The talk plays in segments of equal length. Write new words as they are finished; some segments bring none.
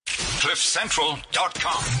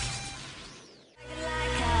CliffCentral.com.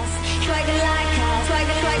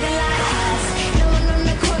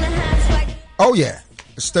 Oh yeah,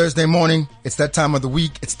 it's Thursday morning. It's that time of the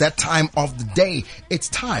week. It's that time of the day. It's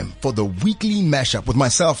time for the weekly mashup with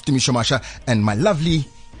myself, Tumi Shomasha, and my lovely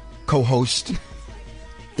co-host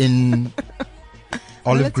in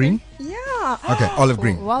olive green. Yeah. Okay, olive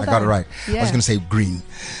green. Well I got it right. Yeah. I was going to say green.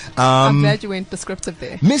 I'm glad you went descriptive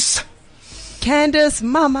there. Miss Candace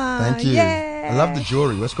Mama. Thank you. Yay. I love the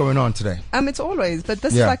jewelry. What's going on today? It's always, but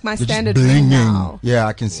this Yeah, is like my you're just standard ring now. Yeah,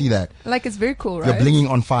 I can see that. Like it's very cool, right? You're blinging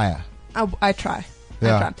on fire. I try.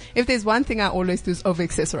 Yeah. I try. If there's one thing I always do is over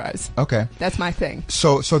accessorize. Okay. That's my thing.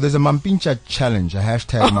 So there's a Mampincha challenge, a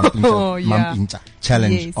hashtag Mampincha, yeah. Mampincha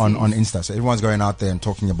challenge Yes, on yes. Insta. So everyone's going out there and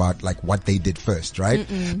talking about like what they did first, right?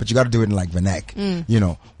 But you got to do it in like vernac. You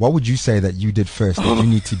know, what would you say that you did first that you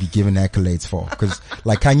need to be given accolades for? Because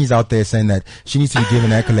like Kanye's out there saying that she needs to be given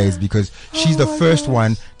accolades because she's the first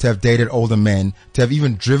one to have dated older men, to have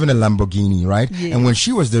even driven a Lamborghini, right? Yes. And when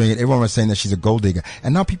she was doing it, everyone was saying that she's a gold digger.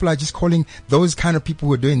 And now people are just calling those kind of people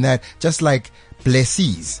who are doing that just like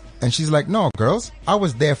blessies. And she's like, no, girls, I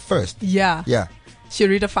was there first. Yeah. Yeah. She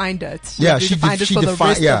redefined it. She Redefined it for the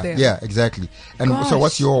rest of them. Yeah, exactly. And so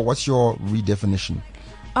Gosh. what's your redefinition?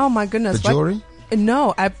 Oh my goodness. The jewelry?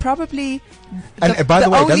 No, I probably. And by the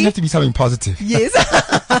way, it doesn't only- have to be something positive. Yes.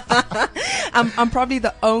 I'm probably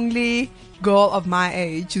the only girl of my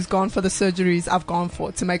age who's gone for the surgeries I've gone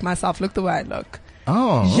for to make myself look the way I look.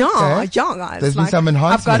 Oh, Yeah, okay. yeah, guys. There's been some I've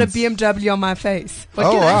got a enhancements. BMW on my face. What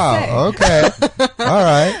Oh can wow. I say? Okay. All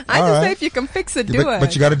right. I all just right. say if you can fix it, do it.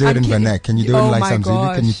 But you got to do it I'm in kidding. vernac. Can you do it in Oh like my some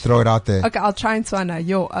Zulu? Can you gosh. throw it out there? Okay, I'll try and Tswana.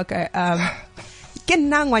 Yo, okay. Ke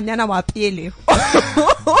nna ngwanyana wa pele.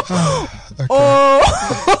 Oh.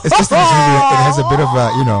 It's just in Zulu. It has a bit of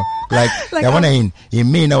a, you know, like yabona yini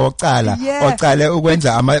yimina wokuqala Yeah. oqale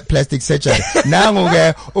ukwenza ama plastic surgery nangu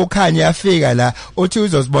ke ukhanya afika la uthi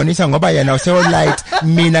uzosibonisa ngoba yena useyo light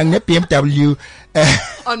mina ngine BMW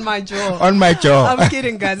On my jaw. on my jaw I'm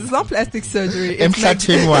kidding, guys. It's not plastic surgery. It's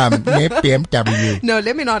emhlathini wami ne BMW. No,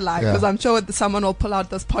 let me not lie, Yeah. because I'm sure someone will pull out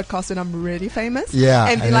this podcast when I'm really famous. Yeah,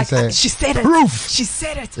 And be and like, say, she said it. "Proof." She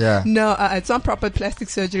said it. Yeah. No, it's not proper plastic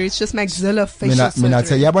surgery. It's just maxilla facial mina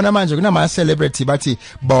surgery. yabona manje kunama celebrity bathi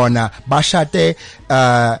bona bashate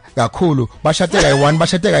kakhulu bashate kayi1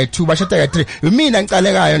 bashate kayi2 bashate kayi3 mina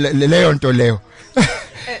ngicale kayo leyo nto leyo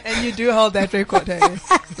And you do hold that record, hey?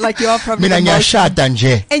 Like you are probably mina the most, ngiyashada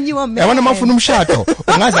nje and you are yabona mad. mafuna umshado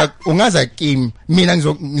ungaza kimi mina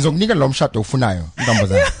ngizokunika lo mshado ufunayo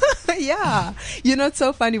ntombazana. Yeah. You know, it's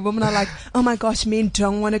so funny. Women are like, oh my gosh, men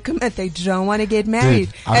don't want to commit. They don't want to get married.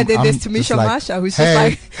 I'm and then there's just Tamisha like, Masha, who's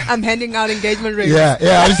hey. just like, I'm handing out engagement rings. Yeah,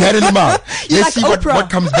 I just handed them out. You're Let's like see Oprah. what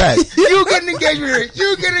comes back. You get an engagement ring.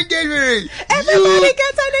 You get an engagement ring. Everybody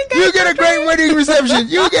gets an engagement You get a great ring. wedding reception.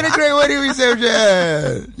 You get a great wedding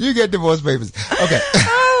reception. You get divorce papers. Okay.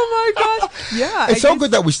 Oh my gosh. Yeah. It's so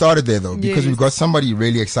good that we started there though, because Yes. we've got somebody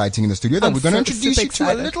really exciting in the studio that I'm we're going to super introduce you to a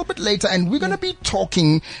excited. little bit later, and we're going to be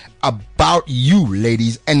talking about you,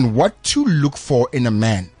 ladies, and what to look for in a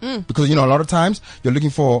man. Because, you know, a lot of times you're looking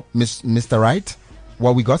for Mr. Right.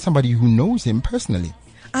 Well, we got somebody who knows him personally.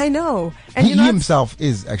 I know. And He you know, himself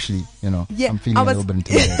is actually, you know, Yeah, I'm feeling I a was- little bit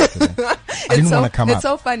intimidated today. I didn't want to come it's up.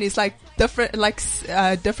 so funny. It's like different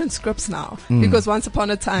scripts now. Because once upon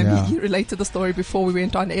a time, Yeah. he related the story before we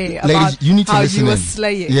went on air Ladies, about you need to how listen you were in.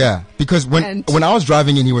 slaying. Yeah, because when And- I was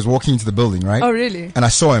driving in, he was walking into the building, right? Oh, really? And I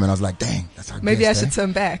saw him, and I was like, "Dang, that's our Maybe I guest, should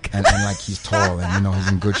turn back. And like he's tall, and you know he's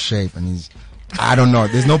in good shape, and I don't know.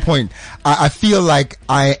 There's no point. I feel like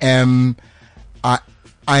I'm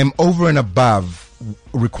over and above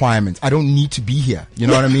requirements. I don't need to be here. You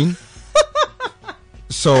know what I mean?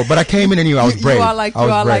 So, but I came in anyway. I was brave. You are like I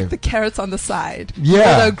was brave. like the carrots on the side.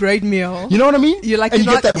 Yeah. For a great meal. You know what I mean? You're like, and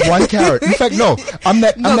you you're get not- that one carrot. In fact, no, I'm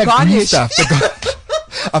that green garnish. stuff.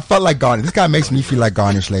 I felt like garnish. This guy makes me feel like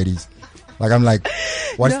garnish, ladies. Like I'm like,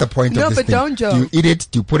 what's No, the point no, of this but thing? don't joke. Do you eat it?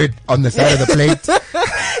 Do you put it on the side of the plate?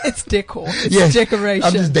 It's decor. It's Yes, decoration.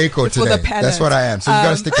 I'm just decor It's today. For the palate. That's what I am. So you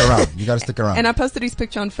gotta stick around. You gotta stick around. And I posted his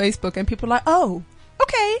picture on Facebook, and people are like, "Oh,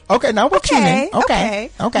 okay, Okay, now we're tuning. okay.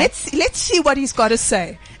 Okay. Let's see what he's got to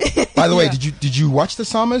say." By the way, Yeah. did you watch the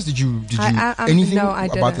Summers? Did you anything no, I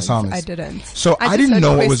about the didn't. Summers? I didn't. So I just didn't heard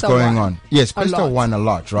know what was Crystal going won. on. Yes, A Crystal lot. won a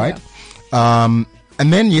lot, right?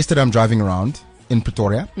 And then yesterday I'm driving around in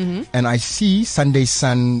Pretoria, and I see Sunday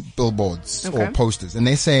Sun billboards or Okay. posters, and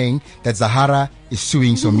they're saying that Zahara is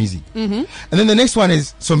suing Somizi. And then the next one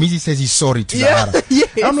is Somizi says he's sorry to Yeah. Zahara. Yes.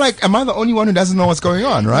 I'm like, am I the only one who doesn't know what's going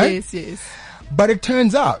on, right? Yes. But it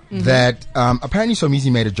turns out that apparently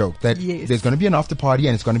Somizi made a joke that Yes. there's going to be an after party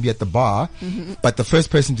and it's going to be at the bar, but the first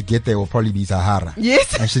person to get there will probably be Zahara.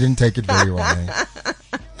 Yes. And she didn't take it very well. Eh?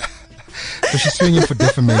 So she's suing him for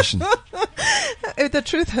defamation. If the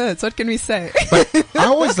truth hurts, what can we say? But I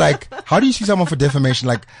always like, how do you sue someone for defamation?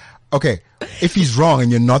 Like, okay, if he's wrong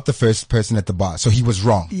and you're not the first person at the bar, so he was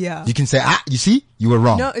wrong. Yeah. You can say, you see, you were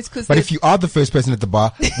wrong. No, it's 'cause But there's- if you are the first person at the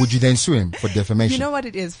bar, would you then sue him for defamation? You know what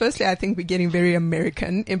it is? Firstly, I think we're getting very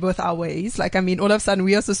American in both our ways. Like, I mean, all of a sudden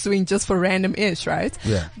we are also suing just for random ish, right?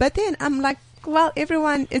 Yeah. But then I'm like, well,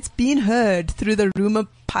 everyone, it's been heard through the rumor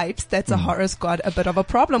pipes that Zahara's got a bit of a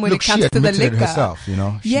problem when Look, it comes she to the admitted liquor. it herself, you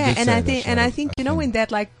know. She Yeah, did and say I that think, she and had I a think, you know, thing. when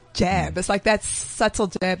that like jab, it's like that subtle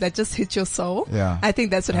jab that just hits your soul. Yeah. I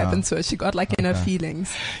think that's what happened to her. She got like in her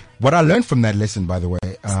feelings. What I learned from that lesson, by the way,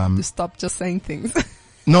 To stop just saying things.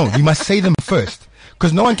 no, you must say them first.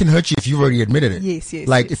 Because no one can hurt you if you've already admitted it. Yes, yes,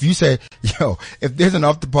 Like yes. if you say, yo, if there's an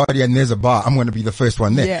after party and there's a bar, I'm going to be the first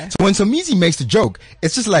one there. Yeah. So when Somizi makes the joke,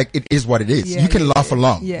 it's just like, it is what it is. Yeah, you can yeah, laugh yeah.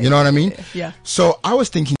 along. Yeah, you know what I mean? yeah. So I was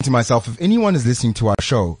thinking to myself, if anyone is listening to our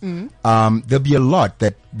show, there'll be a lot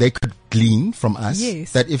that they could glean from us.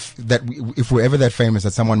 Yes. That if we're ever that famous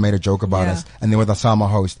that someone made a joke about Yeah. us and they were the Sama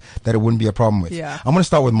host, that it wouldn't be a problem with. Yeah. I'm going to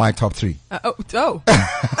start with my top 3. Oh.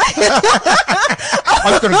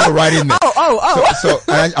 I'm just going to go right in there. Oh. So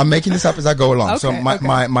I'm making this up as I go along. So Okay,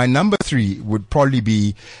 my number 3 would probably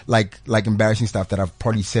be like embarrassing stuff that I've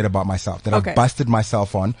probably said about myself, that Okay. I've busted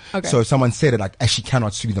myself on. Okay. So if someone said it, I actually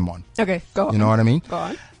cannot sue them on. Okay, go on. You know what I mean? Go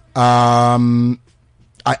on.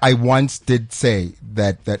 I once did say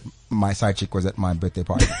that my side chick was at my birthday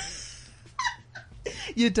party.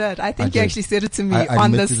 You did. I think I you did. actually said it to me I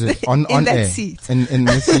on admitted this it on in that air, seat. in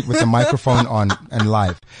this seat with the microphone on and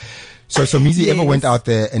live. So Mizi ever Yes. went out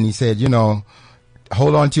there and he said, you know,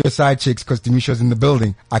 hold on to your side chicks because Demisha's in the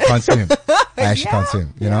building. I can't sue him. I actually can't sue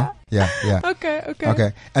him. You know? Yeah.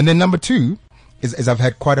 Okay. And then number 2 is I've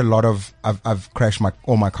had quite a lot of I've crashed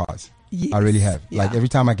all my cars. Yes. I really have. Yeah. Like every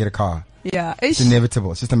time I get a car, Yeah. it's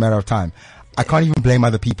inevitable. It's just a matter of time. I can't even blame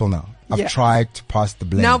other people now. I've Yeah. tried to pass the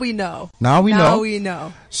blame. Now we know. Now we know. we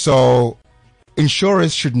know. So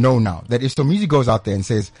insurers should know now that if Somizi goes out there and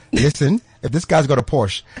says, listen, if this guy's got a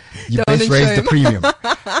Porsche, you Don't best insure raise the him. premium.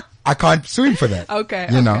 I can't sue him for that. Okay.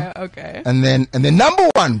 You know? Okay. And then number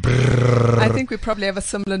 1, brrr, I think we probably have a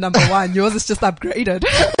similar number 1. Yours is just upgraded.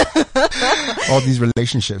 all these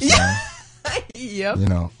relationships, man. Yep. You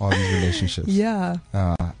know, all these relationships. Yeah.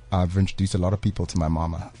 I've introduced a lot of people to my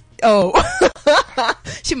mama. Oh.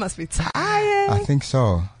 She must be tired. I think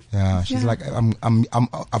so. Yeah, she's Yeah. like,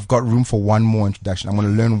 I've got room for one more introduction. I'm going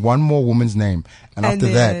to learn one more woman's name, and after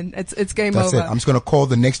that, then it's game that's over. it. I'm just going to call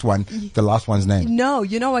the next one the last one's name. No,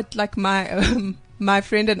 you know what? Like my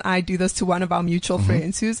friend and I do this to one of our mutual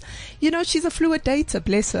friends who's, you know, she's a fluid dater,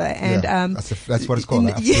 bless her. And, Yeah, that's what it's called.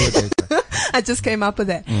 A fluid dater. I just came up with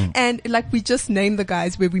that. And like, we just name the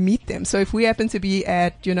guys where we meet them. So if we happen to be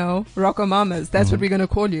at, you know, Rocco Mamas, that's what we're going to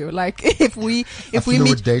call you. Like if we fluid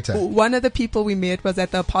meet, dater. one of the people we met was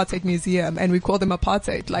at the Apartheid Museum and we call them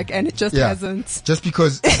Apartheid. Like, and it just hasn't. Just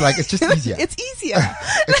because it's just easier. It's easier.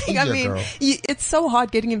 It's Like, I easier, mean, girl. it's so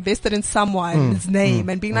hard getting invested in someone's name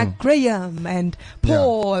and being like Graham and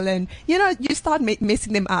Paul and, you know, you start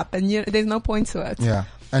messing them up and there's no point to it. Yeah.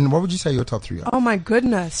 And what would you say your top 3 are? Oh my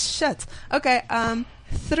goodness. Shit. Okay.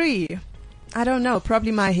 3. I don't know.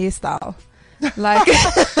 Probably my hairstyle. Like,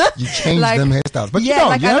 You changed like- them hairstyles, but yeah, you don't.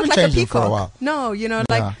 like You I haven't look like a changed them for a peacock. while. No, you know,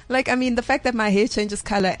 Yeah. like I mean, the fact that my hair changes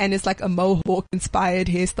color and it's like a mohawk inspired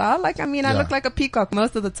hairstyle. Like, I mean, I Yeah. look like a peacock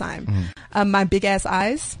most of the time. My big ass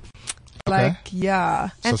eyes. Like, yeah.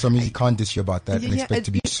 So somebody can't diss you about that and expect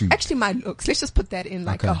to be sued. Actually, my looks. Let's just put that in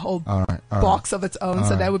like Okay. a whole All right. box of its own. All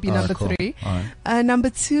So right. that would be All right, number cool. 3. All right. Number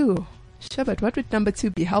 2. Shabbat, what would number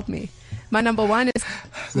 2 be? Help me. My number 1 is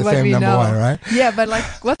the what same we number know. 1, right? Yeah, but like,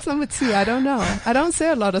 what's number 2? I don't know. I don't say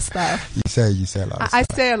a lot of stuff. You say a lot of stuff.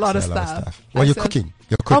 I say a lot of Say stuff. Well, I you're say- cooking.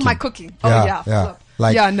 You're cooking. Oh, my cooking. Oh, yeah. Yeah.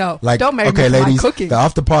 Look. Yeah, no. Like, Don't marry okay, me for my ladies, cooking. the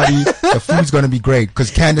after party, the food's going to be great because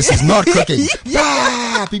Candace is not cooking.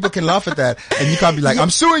 Ah, people can laugh at that. And you can't be like, I'm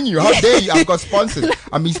suing you. How dare you? I've got sponsored.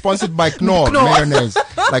 I'm being sponsored by Knorr mayonnaise.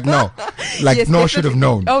 Like, no. Like, Yes, Knorr should have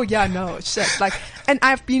definitely. known. Oh, yeah, no. Shit. Like, and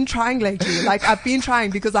I've been trying lately. Like, I've been trying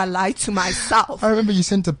because I lied to myself. I remember you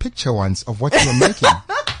sent a picture once of what you were making.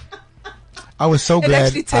 I was so It glad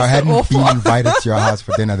actually I tasted hadn't awful. been invited to your house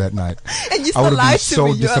for dinner that night. And you I would still have been lied to so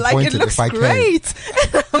me. You were like, it disappointed looks if I came. great.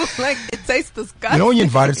 And I'm like, it tastes disgusting. You know when you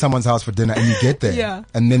invited someone's house for dinner and you get there, Yeah.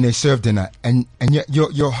 and then they serve dinner, and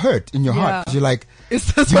you're hurt in your heart. Yeah. You're like, Is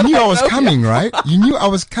this you what knew I was know? coming, right? You knew I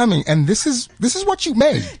was coming, and this is what you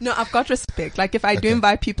made. No, I've got respect. Like if I do Okay.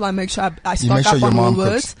 invite people, I make sure I You stock make sure up your on mom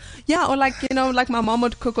Woolworths. Yeah, or like, like my mom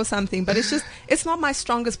would cook or something. But it's not my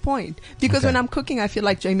strongest point. Because Okay. when I'm cooking, I feel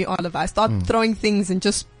like Jamie Oliver. I start throwing things and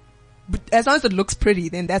just, as long as it looks pretty,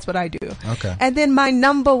 then that's what I do. Okay. And then my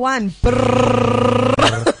number one,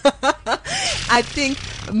 I think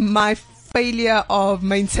my failure of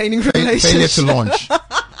maintaining Failure relationships. to launch.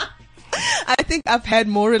 I think I've had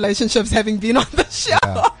more relationships having been on the show.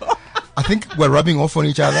 Yeah. I think we're rubbing off on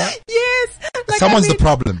each other. Yes. Like, Someone's the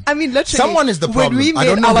problem. I mean, literally. Someone is the problem. When we met, I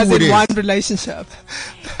don't know I was who it in is. one relationship.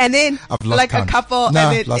 And then, I've lost like count. a couple, No,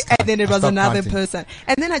 and lost then count. it I was stopped another counting. person.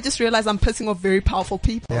 And then I just realized I'm pissing off very powerful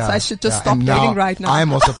people. So I should just stop And dating right now.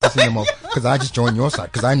 I'm also pissing them off because I just joined your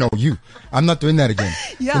side because I know you. I'm not doing that again.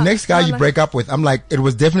 Yeah. The next guy No, you like- break up with, I'm like, it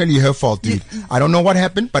was definitely her fault, dude. I don't know what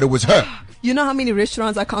happened, but it was her. You know how many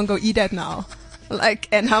restaurants I can't go eat at now? Like,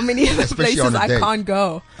 and how many other Especially on places a I date. can't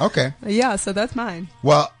go. Okay. Yeah, so that's mine.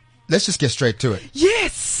 Well, let's just get straight to it.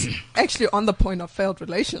 Yes! Actually, on the point of failed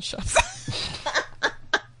relationships.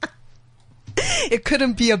 It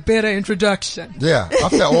couldn't be a better introduction. Yeah.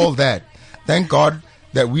 After all that, thank God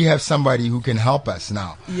that we have somebody who can help us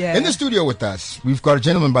now. Yeah. In the studio with us, we've got a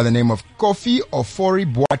gentleman by the name of Kofi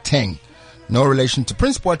Ofori Boateng. No relation to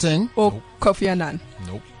Prince Boateng. Or Kofi Annan.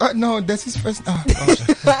 Nope. No, that's his first. Oh,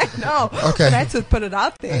 I know. Okay. But I had to put it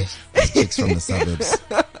out there. chicks from the suburbs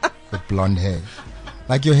with blonde hair.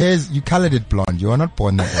 Like your hair you colored it blonde. You are not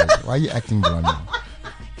born that way. Why are you acting blonde now?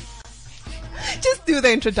 Just do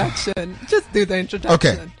the introduction. Just do the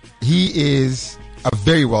introduction. Okay. He is a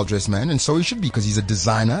very well-dressed man, and so he should be because he's a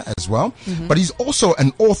designer as well. But he's also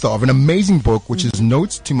an author of an amazing book, which is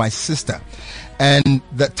Notes to My Sister. And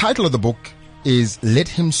the title of the book is Let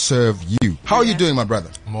Him Serve You. How are you doing, my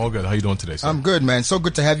brother? I'm all good. How you doing today, sir? I'm good, man. So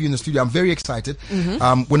good to have you in the studio. I'm very excited.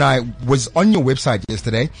 When I was on your website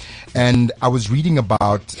yesterday and I was reading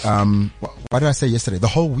about, what did I say yesterday? The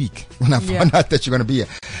whole week when I found out that you're going to be here.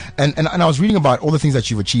 And I was reading about all the things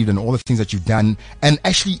that you've achieved and all the things that you've done. And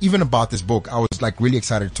actually, even about this book, I was like really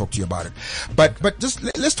excited to talk to you about it. But just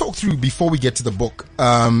let's talk through before we get to the book,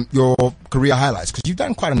 your career highlights, because you've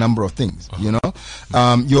done quite a number of things, you know,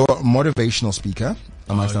 you're a motivational speaker,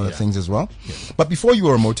 amongst other things as well. Yeah. But before you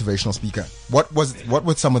were a motivational speaker, what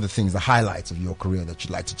were some of the things, the highlights of your career that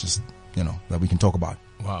you'd like to just, that we can talk about?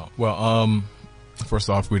 Wow. Well, first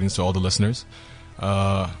off, greetings to all the listeners.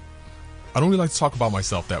 I don't really like to talk about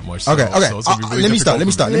myself that much. So, Okay. So it's gonna be really let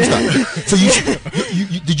me start. difficult for me. So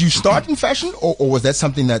you did you start in fashion, or was that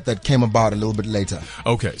something that came about a little bit later?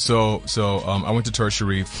 Okay, so I went to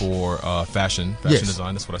tertiary for fashion Yes.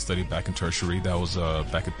 design. That's what I studied back in tertiary. That was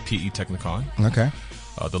back at PE Technicon, Okay.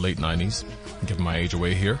 the late '90s. I'm giving my age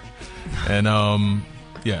away here, and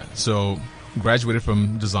so graduated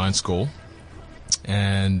from design school,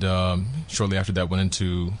 and shortly after that went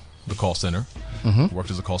into the call center. Worked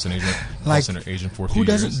as a call center agent for a few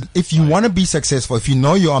Who years. doesn't? If you want to be successful, if you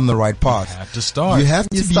know you're on the right path, Have to start. you have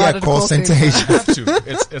to You be started a call center agent. have to.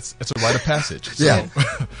 It's a rite of passage. So, Yeah.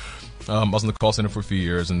 I was in the call center for a few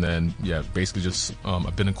years, and then basically just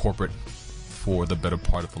I've been in corporate for the better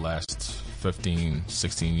part of the last 15,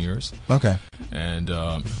 16 years, Okay. and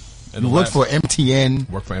You worked for MTN.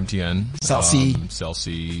 worked for MTN, Cell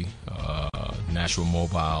C. Nashville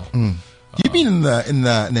Mobile. You've been in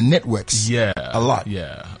the networks. Yeah, A lot.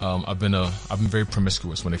 Yeah, I've been very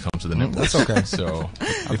promiscuous when it comes to the network. That's okay. So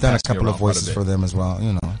I've done a couple of voices for them as well.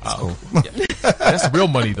 It's cool. That's the real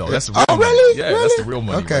money, though. That's the real money. really? Yeah, Really? that's the real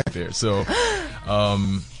money Okay. right there. So, I've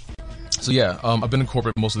been in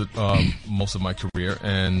corporate most of my career,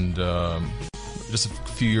 and just a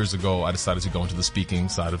few years ago, I decided to go into the speaking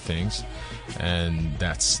side of things, and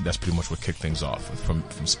that's pretty much what kicked things off. From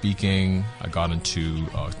speaking, I got into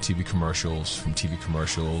TV commercials. From TV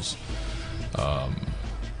commercials,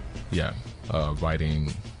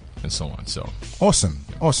 writing, and so on. So Awesome.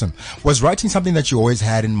 Was writing something that you always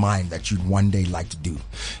had in mind that you'd one day like to do?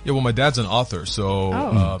 yeah, well, my dad's an author, so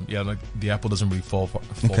like the apple doesn't really fall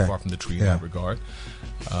Okay. far from the tree in Yeah. that regard.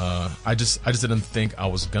 I just didn't think I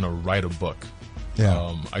was gonna write a book.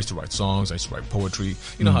 Yeah. I used to write songs. I used to write poetry.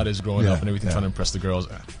 You know how it is growing Yeah, up and everything, yeah. trying to impress the girls.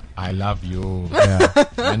 I love you. Yeah.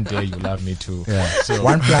 One day you love me too. Yeah. So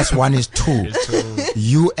 1 + 1 is 2. it's too,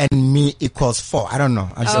 You and me equals 4. I don't know.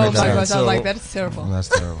 I just Oh made my that up. gosh, I So- was like, that's terrible. That's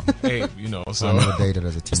terrible. hey, I so never dated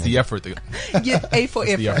as a it's teenager. the effort. Yeah, A for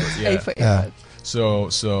It's the effort. effort, yeah. A for Yeah. effort. So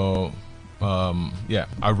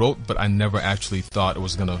I wrote, but I never actually thought it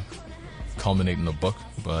was going to culminate in a book,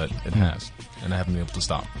 but it has, and I haven't been able to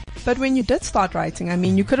stop. But when you did start writing, I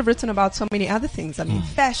mean, you could have written about so many other things. I mean,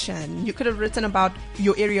 fashion. You could have written about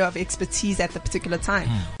your area of expertise at the particular time.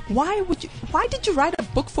 Why did you write a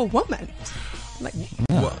book for women? Like,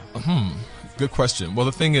 Good question. Well,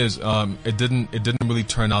 the thing is, it didn't really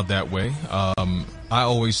turn out that way. I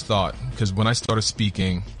always thought, because when I started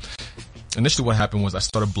speaking, initially what happened was I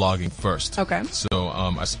started blogging first. Okay. So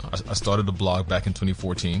I started a blog back in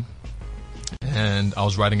 2014, and I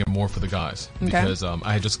was writing it more for the guys because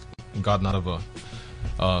I had just gotten out of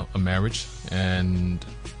a marriage, and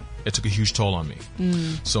it took a huge toll on me.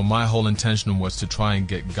 So my whole intention was to try and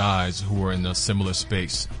get guys who were in a similar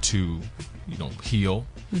space to, heal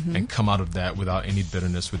and come out of that without any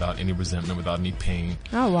bitterness, without any resentment, without any pain.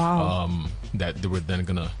 Oh, wow. That they were then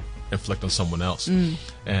going to inflict on someone else.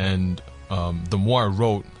 And the more I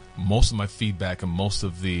wrote, most of my feedback and most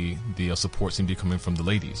of the support seemed to be coming from the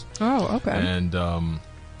ladies. Oh, okay. And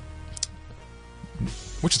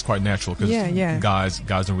which is quite natural because guys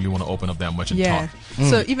don't really want to open up that much and talk.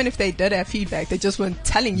 So even if they did have feedback, they just weren't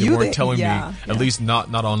telling you. They weren't telling me, at least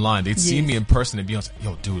not online. They'd see me in person and be like,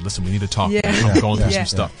 "Yo, dude, listen, we need to talk. I'm going through some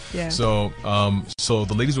stuff." So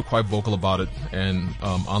the ladies were quite vocal about it, and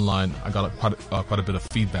online I got quite a bit of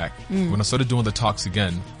feedback. When I started doing the talks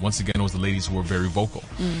again, once again it was the ladies who were very vocal,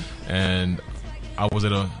 and I was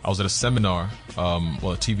at a seminar, a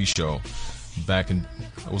TV show. It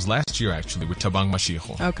was last year actually with Tabang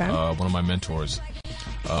Mashiho, one of my mentors,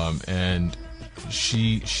 and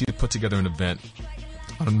she put together an event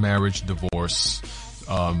on marriage, divorce,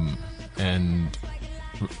 and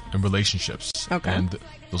relationships. And there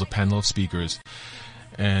was a panel of speakers.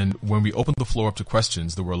 And when we opened the floor up to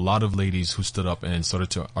questions, there were a lot of ladies who stood up and started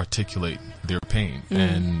to articulate their pain.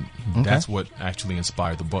 And that's what actually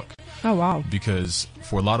inspired the book. Oh, wow. Because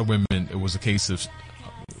for a lot of women, it was a case of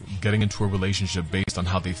getting into a relationship based on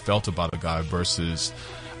how they felt about a guy versus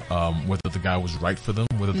whether the guy was right for them,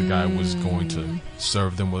 whether the guy was going to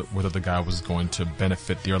serve them, whether the guy was going to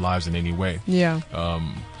benefit their lives in any way.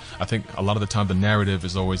 I think a lot of the time the narrative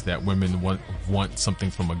is always that women want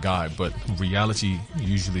something from a guy, but reality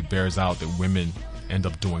usually bears out that women end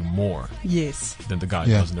up doing more than the guy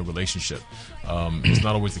does in the relationship. It's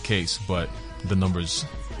not always the case, but the numbers.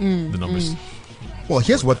 Well,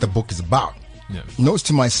 here's what the book is about. Notes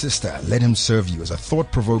to My Sister, Let Him Serve You is a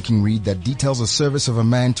thought-provoking read that details the service of a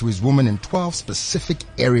man to his woman in 12 specific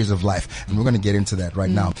areas of life. And we're going to get into that right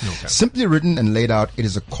now. Simply written and laid out, it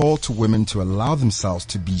is a call to women to allow themselves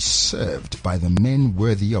to be served by the men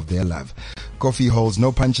worthy of their love. Kofi holds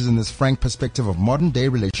no punches in this frank perspective of modern-day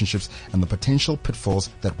relationships and the potential pitfalls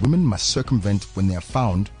that women must circumvent when they are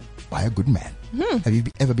found by a good man. Have you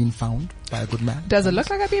ever been found by a good man? Does it look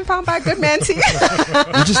like I've been found by a good man to you?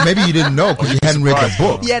 Maybe you didn't know because you hadn't read the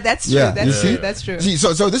book. Yeah, that's true. That's true. See,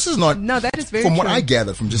 so this is not. No, that is very from true. what I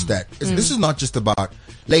gathered from just that. This is not just about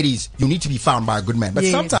ladies. You need to be found by a good man, but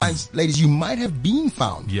sometimes, ladies, you might have been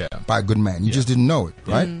found by a good man. You just didn't know it,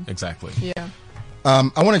 right? Exactly. Yeah.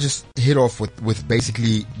 I want to just hit off with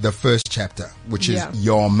basically the first chapter, which is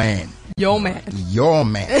Your Man. Your man. Your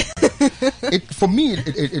man. For me,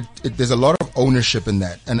 there's a lot of ownership in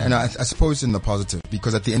that, and I suppose in the positive,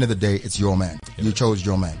 because at the end of the day, it's your man. You chose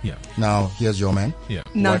your man. Now here's your man.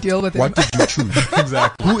 Now deal with it. What did you choose?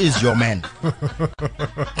 Exactly. Who is your man?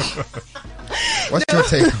 What's your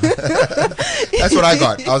take? That's what I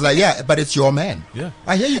got. I was like, but it's your man.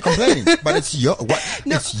 I hear you complaining, but it's your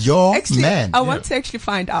it's your man. I want to actually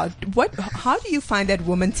find out how do you find that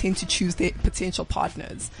women tend to choose their potential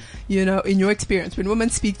partners? In your experience, when women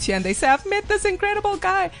speak to you and they say, "I've met this incredible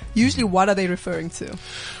guy," usually what are they referring to?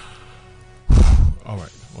 All right.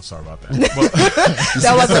 Well, sorry about that.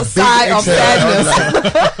 That was a sigh of sadness.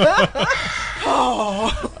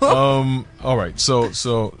 All right.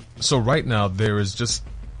 So right now there is just,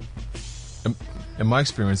 in my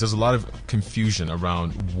experience, there's a lot of confusion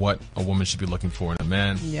around what a woman should be looking for in a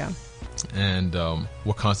man. And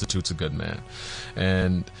what constitutes a good man.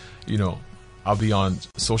 And I'll be on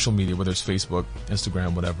social media, whether it's Facebook,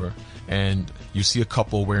 Instagram, whatever, and you see a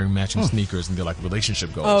couple wearing matching sneakers and they're like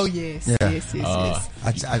relationship goals. Oh, yes.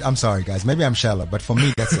 I'm sorry, guys. Maybe I'm shallow, but for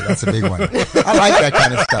me, that's a big one. I like that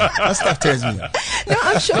kind of stuff. That stuff tears me up. No,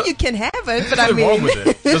 I'm sure you can have it, but There's nothing wrong with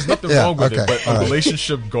it. There's nothing wrong with it, but a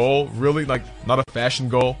relationship goal, really, like not a fashion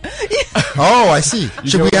goal. Oh, I see.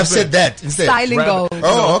 Should we have said that instead? Styling goals.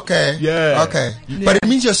 Oh, okay. Yeah. Okay. But it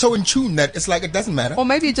means you're so in tune that it's like it doesn't matter. Or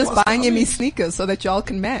maybe you're just buying me sneakers so that y'all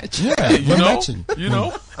can match. Yeah, we're matching.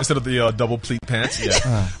 Instead of the double pleat pants.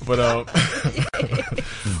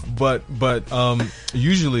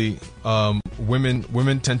 Usually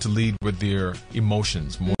women tend to lead with their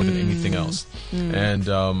emotions more than anything else. And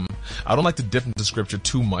I don't like to dip into scripture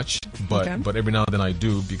too much, but every now and then I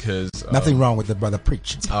do, because Nothing wrong with the brother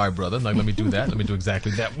preach. all right, brother, like, let me do that. Let me do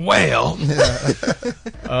exactly that. Well,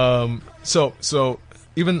 so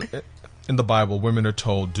even in the Bible, women are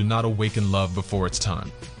told, do not awaken love before it's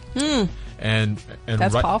time. And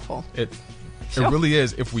That's powerful. It really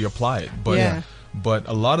is if we apply it. But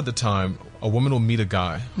a lot of the time, a woman will meet a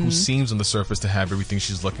guy who seems on the surface to have everything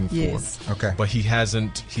she's looking for. Yes. Okay. But he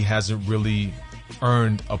hasn't really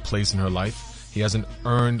earned a place in her life. He hasn't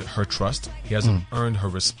earned her trust. He hasn't earned her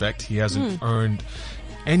respect. He hasn't earned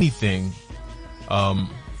anything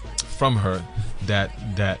from her that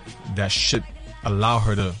should allow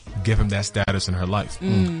her to give him that status in her life.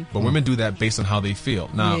 But women do that based on how they feel.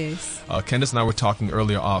 Now, Candace and I were talking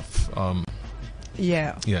earlier off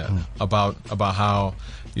about how,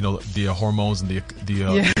 you know, the hormones and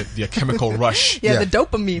the chemical rush. The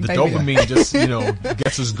dopamine. The baby. dopamine just, you know,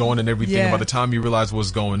 gets us going and everything. And by the time you realize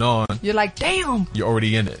what's going on, You're like, damn. you're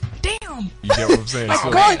already in it. Damn. You get what I'm saying? My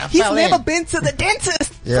So- God, he's fell never in. been to the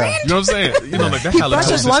dentist. Yeah. you know what I'm saying? You know, like that He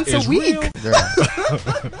brushes halitosis once a is week. real.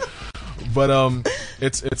 But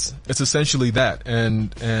it's essentially that,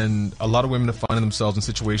 and a lot of women are finding themselves in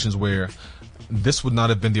situations where this would not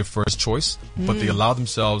have been their first choice, but they allowed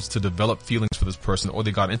themselves to develop feelings for this person, or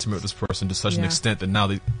they got intimate with this person to such an extent that now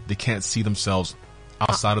they can't see themselves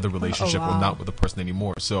outside of the relationship or not with the person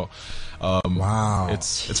anymore. So, Wow.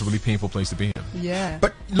 it's a really painful place to be in. Yeah.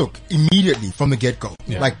 But look, immediately from the get-go,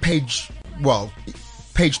 like page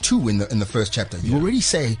 2 in the first chapter, you already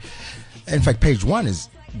say, in fact, page 1 is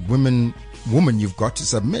woman, you've got to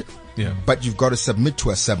submit. Yeah. But you've got to submit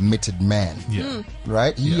to a submitted man. Yeah.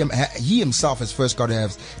 Right? He himself has first got to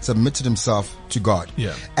have submitted himself to God.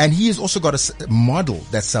 Yeah. And he has also got to model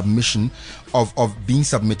that submission of being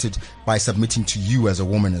submitted by submitting to you as a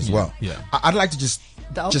woman as well. Yeah. I'd like to just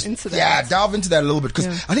Delve into that. Yeah, delve into that a little bit, because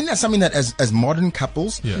I think that's something that as modern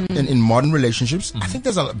couples in modern relationships, I think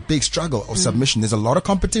there's a big struggle of submission. There's a lot of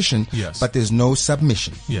competition, but there's no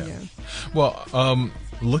submission. Yeah. Well,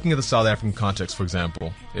 looking at the South African context, for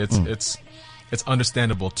example, it's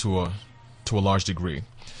understandable to a large degree.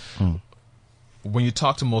 When you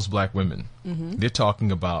talk to most black women, they're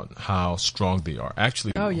talking about how strong they are.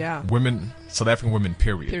 Actually, women, South African women,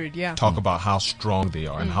 period, talk about how strong they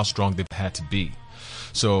are and how strong they've had to be.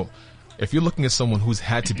 So if you're looking at someone who's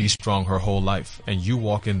had to be strong her whole life, and you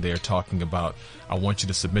walk in there talking about, I want you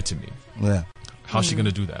to submit to me. Yeah. How's she going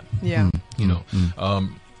to do that? Yeah. You know,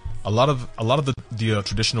 a lot of the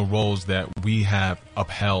traditional roles that we have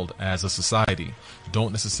upheld as a society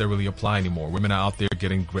don't necessarily apply anymore. Women are out there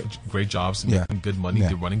getting great jobs, making good money.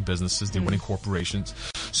 They're running businesses. They're running corporations.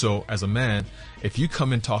 So as a man, if you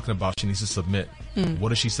come in talking about she needs to submit,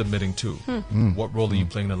 what is she submitting to? What role are you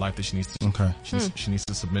playing in her life that she needs to she needs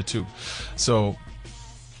to submit to? So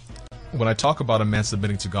when I talk about a man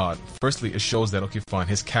submitting to God, firstly, it shows that, okay, fine,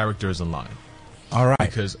 his character is in line. All right.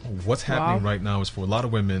 Because what's happening right now is, for a lot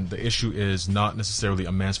of women, the issue is not necessarily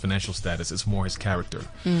a man's financial status. It's more his character.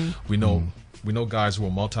 We know guys who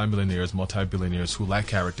are multimillionaires, multi-billionaires, who lack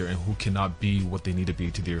character and who cannot be what they need to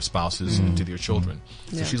be to their spouses and to their children.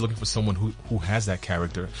 So she's looking for someone who has that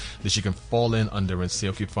character that she can fall in under and say,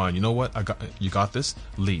 okay, fine, you know what? You got this?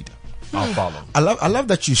 Lead. I'll follow. I love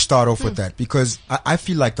that you start off with that, because I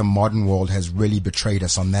feel like the modern world has really betrayed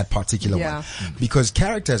us on that particular one, because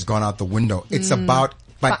character has gone out the window. It's about,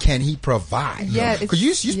 but can he provide? Yeah, because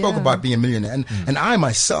you spoke about being a millionaire, and I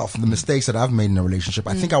myself, the mistakes that I've made in a relationship,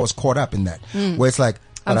 I think I was caught up in that, where it's like,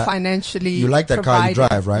 I'm financially you like that car you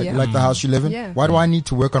drive, right? Yeah. You like the house you live in? Yeah. Why do I need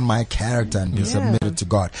to work on my character and be submitted to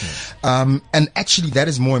God? And actually, that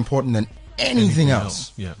is more important than anything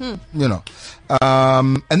else. Yeah. You know.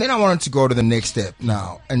 And then I wanted to go to the next step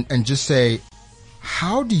now and just say,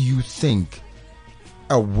 how do you think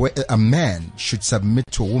a man should submit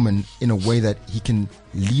to a woman in a way that he can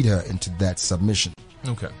lead her into that submission?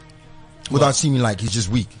 Okay. Without seeming like he's just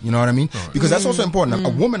weak, you know what I mean? Because that's also important. A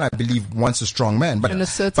woman, I believe, wants a strong man, but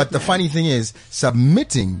the funny thing is,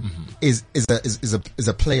 submitting is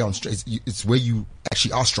a play on strength. It's where you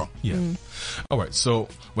actually are strong. Yeah. All right. So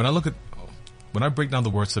when I break down the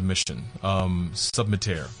word submission,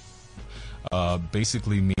 submitter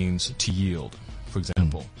basically means to yield. For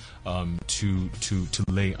example, to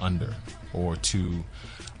lay under, or to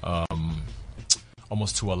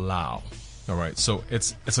almost to allow. All right. So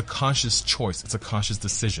it's a conscious choice. It's a conscious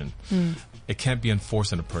decision. It can't be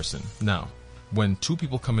enforced on a person. Now, when two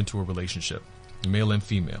people come into a relationship, male and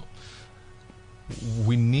female,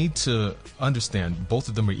 we need to understand both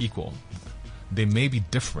of them are equal. they may be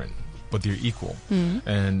different, but they're equal.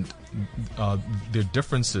 And their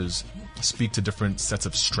differences speak to different sets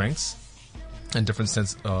of strengths and different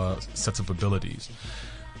sets of abilities.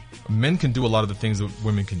 Men can do a lot of the things that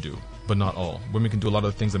women can do, but not all. Women can do a lot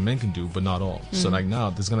of the things that men can do, but not all. So like now,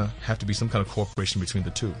 there's going to have to be some kind of cooperation between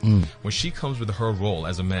the two. When she comes with her role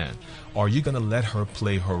as a man, are you going to let her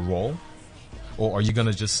play her role? Or are you going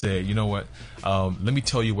to just say, you know what, let me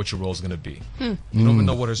tell you what your role is going to be. You don't even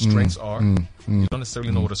know what her strengths are. You don't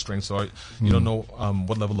necessarily know what her strengths are. You don't know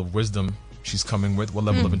what level of wisdom she's coming with, what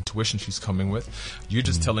level of intuition she's coming with. You're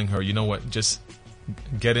just telling her, you know what, just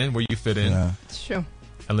get in where you fit in. Yeah. Sure.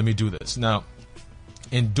 And let me do this. Now,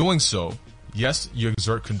 in doing so, yes, you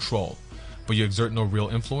exert control, but you exert no real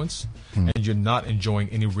influence, and you're not enjoying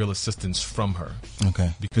any real assistance from her.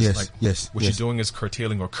 Okay. Because Yes. what you're doing is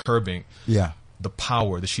curtailing or curbing the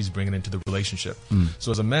power that she's bringing into the relationship.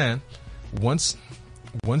 So as a man, once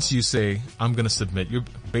you say, I'm going to submit, you're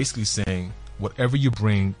basically saying, whatever you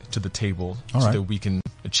bring to the table so that we can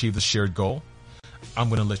achieve the shared goal, I'm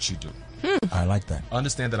going to let you do. I like that.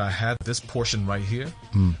 Understand that I have this portion right here,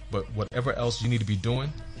 but whatever else you need to be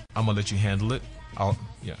doing, I'm going to let you handle it. I'll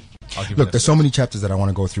give you Look, that there's so many chapters that I want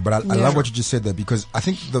to go through, but I love Yeah. what you just said there, because I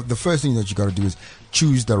think the first thing that you got to do is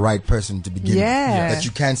choose the right person to begin with that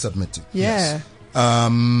you can submit to. Yeah.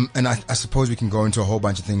 And I suppose we can go into a whole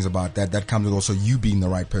bunch of things about that. That comes with also you being the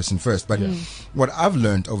right person first. But what I've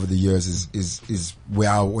learned over the years is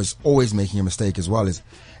where I was always making a mistake as well is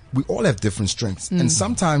we all have different strengths. And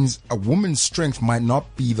sometimes a woman's strength might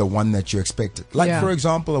not be the one that you expected. Like, for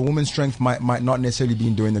example, a woman's strength might not necessarily be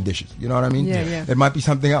in doing the dishes. You know what I mean? Yeah. It might be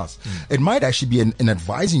something else. It might actually be in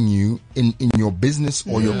advising you in your business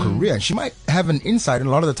or your career. She might have an insight, and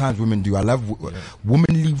a lot of the times women do. I love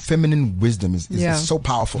womanly, feminine wisdom is so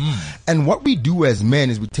powerful. And what we do as men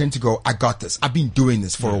is we tend to go, I got this. I've been doing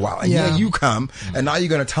this for a while. And here you come, and now you're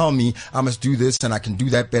going to tell me I must do this, and I can do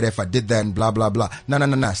that better if I did that, and blah, blah, blah.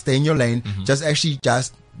 No. Stay in your lane.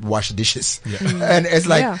 Just wash the dishes. And it's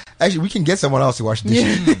like, actually, we can get someone else to wash the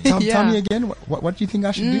dishes. Tell me again, what do you think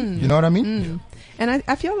I should do? You know what I mean? And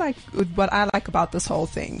I feel like what I like about this whole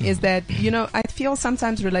thing is that, I feel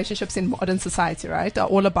sometimes relationships in modern society, right, are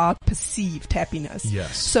all about perceived happiness.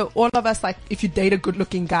 Yes. So all of us, like, if you date a good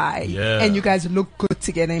looking guy and you guys look good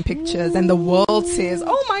together in pictures and the world says,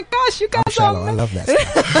 oh my gosh, you guys Shallow. I love that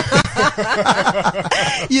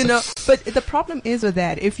stuff. But the problem is with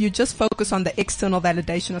that, if you just focus on the external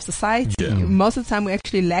validation of society, most of the time we're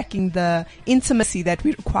actually lacking the intimacy that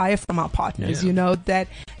we require from our partners, that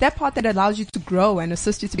part that allows you to grow and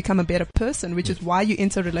assist you to become a better person, which is why you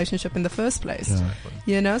enter a relationship in the first place.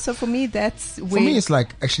 So for me, that's where... For me, it's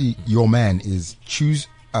like, actually, your man is choose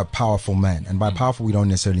a powerful man. And by powerful, we don't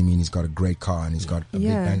necessarily mean he's got a great car and he's got a big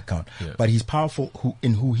bank account. But he's powerful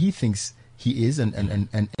who he thinks he is and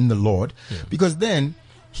in the Lord. Because then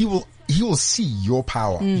he will see your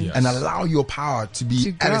power and allow your power to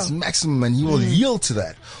be at its maximum, and he will yield to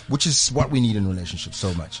that, which is what we need in relationships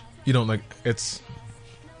so much.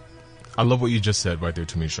 I love what you just said right there,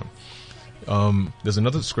 Tamisha. There's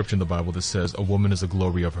another scripture in the Bible that says a woman is the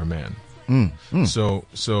glory of her man. So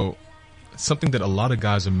something that a lot of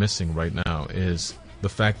guys are missing right now is the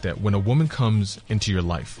fact that when a woman comes into your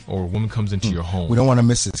life or a woman comes into your home, we don't want to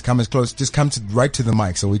miss this. Come as close. Just come right to the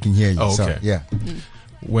mic so we can hear you. Oh, okay. So,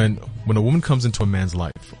 When a woman comes into a man's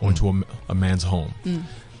life or into a man's home,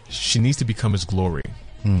 she needs to become his glory.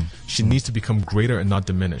 She needs to become greater and not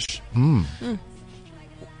diminish.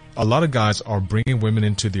 A lot of guys are bringing women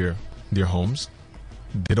into their homes.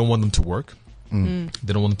 They don't want them to work.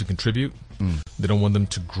 They don't want them to contribute. They don't want them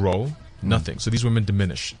to grow. Nothing. So these women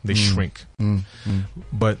diminish. They shrink.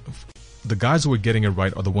 But the guys who are getting it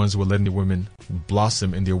right are the ones who are letting the women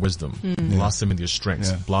blossom in their wisdom, blossom in their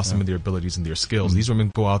strengths, blossom in their abilities and their skills. These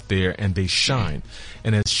women go out there and they shine.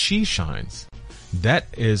 And as she shines, that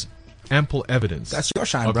is ample evidence. That's your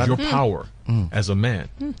shine, of brother. your power as a man.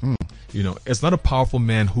 It's not a powerful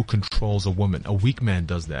man who controls a woman. A weak man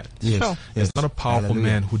does that. Sure. It's not a powerful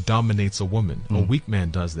man who dominates a woman. A weak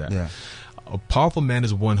man does that. A powerful man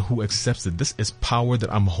is one who accepts that this is power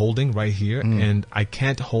that I'm holding right here, and I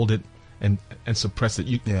can't hold it and suppress it.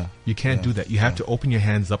 You can't do that. You have to open your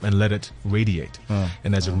hands up and let it radiate.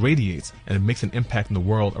 And as it radiates and it makes an impact in the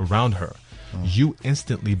world around her, you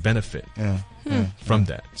instantly benefit from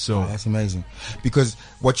that. So that's amazing, because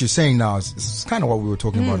what you're saying now is kind of what we were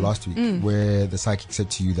talking about last week, where the psychic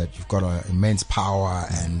said to you that you've got an immense power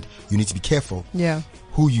and you need to be careful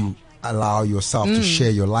who you allow yourself to share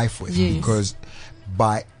your life with, because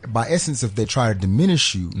by essence, if they try to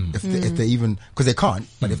diminish you, if they even, because they can't,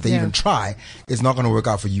 but if they even try, it's not going to work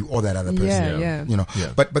out for you or that other person. You know.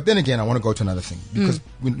 Yeah. But then again, I want to go to another thing, because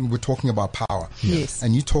we're talking about power. Yes.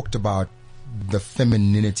 And you talked about the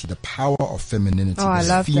femininity, the power of femininity, Oh, I this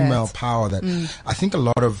love female that. power that I think a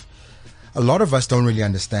lot of us don't really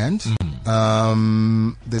understand.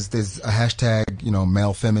 There's a hashtag, you know,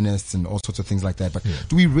 male feminists and all sorts of things like that. But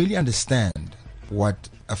do we really understand what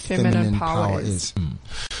a feminine power is?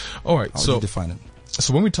 All right. How do you define it?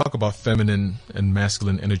 So when we talk about feminine and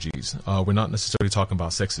masculine energies, we're not necessarily talking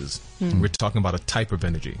about sexes. We're talking about a type of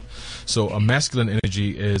energy. So a masculine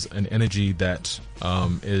energy is an energy that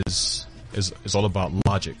is all about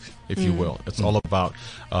logic, if you will. It's all about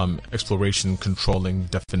exploration, controlling,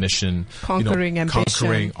 definition, Conquering, ambition.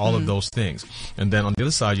 conquering, all of those things. And then on the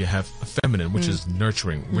other side, you have a feminine, which is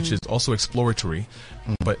nurturing, which is also exploratory,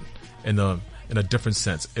 but in a different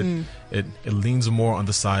sense. It leans more on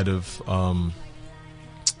the side of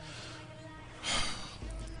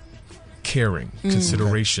caring,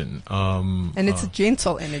 consideration. And it's a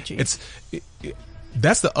gentle energy.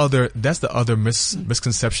 That's the other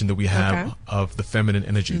misconception that we have of the feminine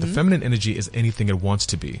energy. The feminine energy is anything it wants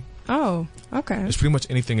to be. Oh, okay. It's pretty much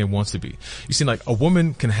anything it wants to be. You see, like a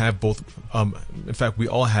woman can have both. In fact, we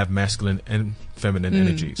all have masculine and feminine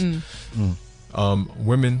energies.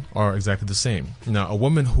 Women are exactly the same. Now, a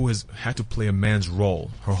woman who has had to play a man's role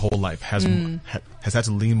her whole life has had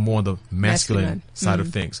to lean more on the masculine side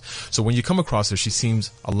of things. So when you come across her, she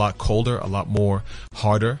seems a lot colder, a lot more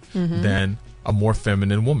harder than a more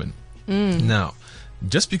feminine woman. Now,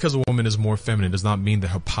 just because a woman is more feminine does not mean that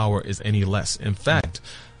her power is any less. In fact,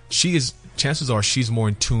 chances are she's more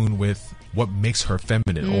in tune with what makes her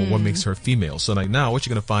feminine or what makes her female. So like now what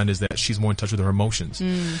you're going to find is that she's more in touch with her emotions.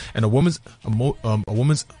 And a woman's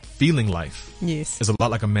feeling life is a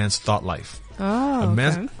lot like a man's thought life. A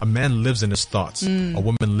man lives in his thoughts. A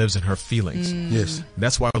woman lives in her feelings. Yes.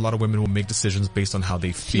 That's why a lot of women will make decisions based on how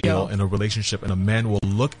they feel in a relationship, and a man will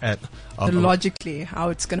look at logically how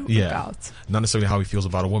it's going to work out. Not necessarily how he feels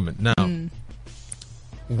about a woman. Now,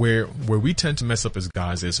 where we tend to mess up as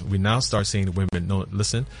guys is we now start saying to women, no,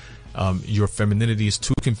 listen, your femininity is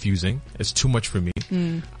too confusing. It's too much for me.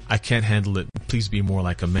 I can't handle it. Please be more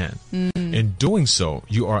like a man. In doing so,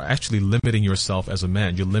 you are actually limiting yourself as a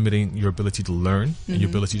man. You're limiting your ability to learn and your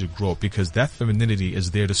ability to grow, because that femininity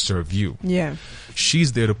is there to serve you. Yeah.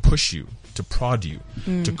 She's there to push you, to prod you,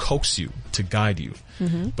 to coax you, to guide you.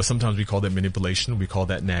 But sometimes we call that manipulation. We call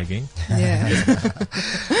that nagging.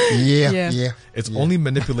 It's only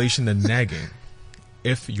manipulation and nagging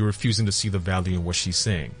if you're refusing to see the value in what she's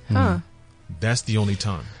saying. That's the only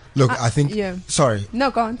time. Look, I think, sorry.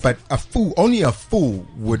 No, go on. But only a fool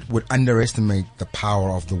would underestimate the power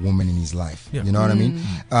of the woman in his life. You know what I mean?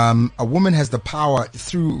 A woman has the power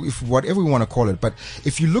through, if whatever we want to call it. But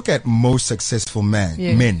if you look at most successful men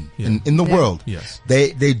in the world,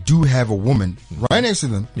 they do have a woman right next to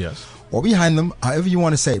them or behind them, however you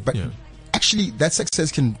want to say. But actually, that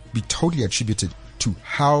success can be totally attributed to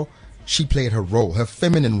how she played her role, her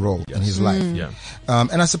feminine role in his life.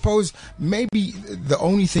 And I suppose maybe the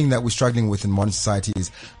only thing that we're struggling with in modern society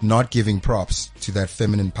is not giving props to that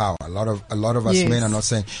feminine power. A lot of us men are not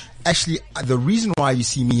saying, actually, the reason why you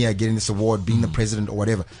see me here getting this award, being the president or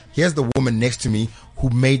whatever, here's the woman next to me who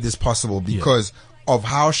made this possible because of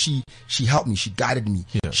how she helped me, she guided me,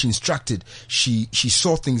 she instructed, she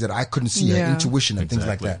saw things that I couldn't see, her intuition and things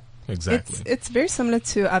like that. Exactly. It's very similar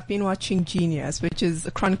to, I've been watching Genius, which is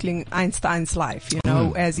chronicling Einstein's life,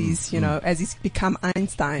 as he's become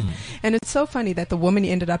Einstein. And it's so funny that the woman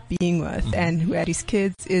he ended up being with and who had his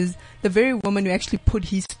kids is the very woman who actually put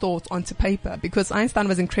his thoughts onto paper, because Einstein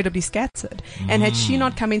was incredibly scattered. And had she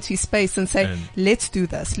not come into his space and say, let's do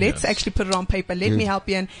this, let's actually put it on paper, let me help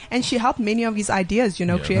you. And she helped many of his ideas,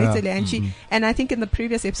 creatively. And and I think in the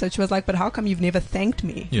previous episode, she was like, but how come you've never thanked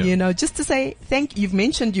me? Just to say thank you. You've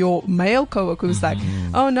mentioned your male coworker who's like,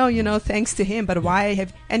 oh no, thanks to him, but why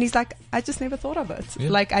have, and he's like, I just never thought of it.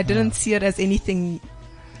 Like I didn't see it as anything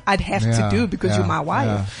I'd have to do because you're my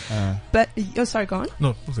wife. But, sorry, go on.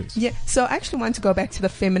 No, please. Yeah, so I actually want to go back to the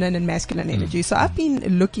feminine and masculine energy. So I've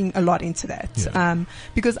been looking a lot into that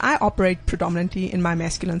because I operate predominantly in my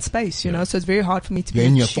masculine space, so it's very hard for me to be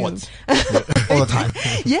in your thoughts all the time.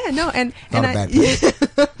 And a bad place.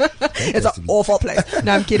 It's an awful place.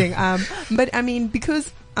 No, I'm kidding. But I mean,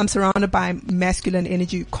 because I'm surrounded by masculine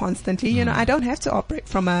energy constantly, I don't have to operate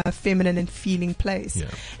from a feminine and feeling place.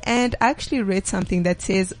 And I actually read something that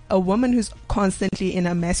says a woman who's constantly in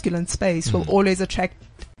a masculine space will always attract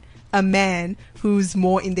a man who's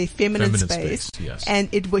more in their feminine space, yes. and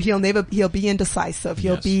he'll be indecisive,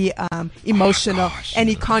 he'll Yes. be emotional, and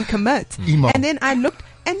he can't commit. Emo. And then I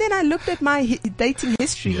looked at my dating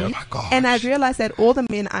history, Yep. Oh my gosh. and I realized that all the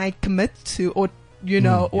men I commit to, or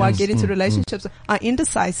I get into relationships, are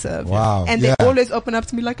indecisive. Wow, And yeah. they always open up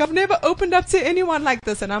to me like, I've never opened up to anyone like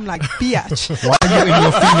this. And I'm like, biatch. Why are you in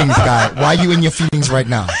your feelings, guy? Why are you in your feelings right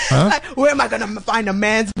now? Huh? Like, where am I going to find a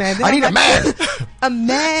man's man? Then I I'm need a like, man. A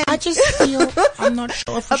man. I just feel I'm not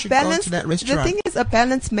sure if we A should go balanced, to that the restaurant. thing is, a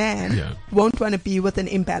balanced man Yeah. won't want to be with an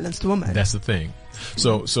imbalanced woman. That's the thing.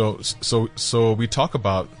 So we talk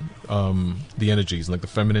about the energies, like the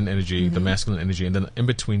feminine energy, the masculine energy, and then in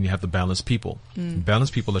between you have the balanced people.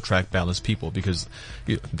 Balanced people attract balanced people because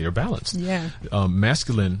they're balanced. Yeah.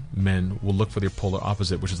 Masculine men will look for their polar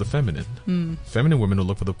opposite, which is the feminine. Feminine women will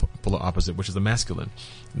look for the polar opposite, which is the masculine.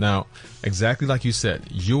 Now, exactly like you said,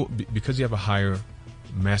 because you have a higher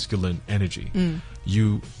masculine energy,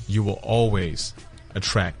 you will always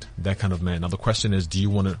attract that kind of man. Now the question is, do you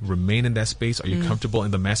want to remain in that space? Are you comfortable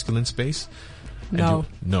in the masculine space? No.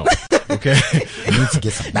 No. Okay. You need to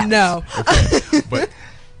get some balance. No.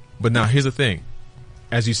 But now here's the thing.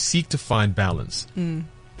 As you seek to find balance,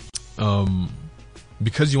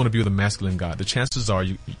 because you want to be with a masculine guy, the chances are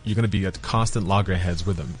you're going to be at constant loggerheads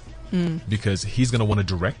with him. Because he's going to want to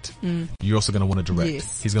direct, you're also going to want to direct.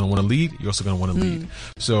 Yes. He's going to want to lead, you're also going to want to lead.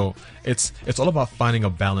 So it's all about finding a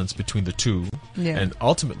balance between the two. Yeah. And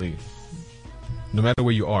ultimately, no matter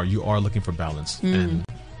where you are looking for balance. And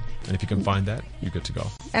if you can find that, you're good to go.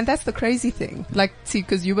 And that's the crazy thing. Like, see,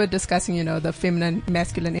 because you were discussing, the feminine,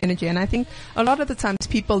 masculine energy. And I think a lot of the times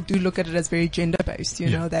people do look at it as very gender based,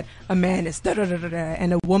 Yeah. that a man is da-da-da-da-da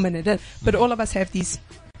and a woman is that. But all of us have these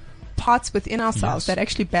parts within ourselves Yes. that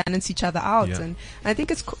actually balance each other out. Yeah. And I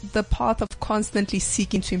think it's the path of constantly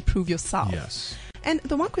seeking to improve yourself. Yes. And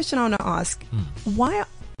the one question I want to ask, why,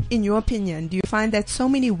 in your opinion, do you find that so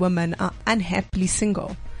many women are unhappily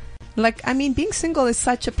single? Like, I mean, being single is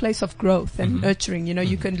such a place of growth and nurturing.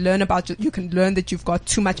 You can learn you can learn that you've got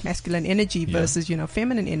too much masculine energy versus,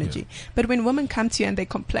 feminine energy. But when women come to you and they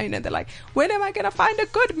complain and they're like, when am I going to find a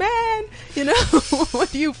good man?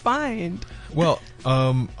 What do you find? Well,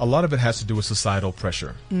 a lot of it has to do with societal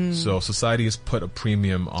pressure. So society has put a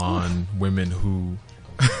premium on women who...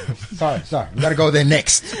 Sorry. We got to go there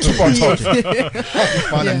next. Keep on talking. You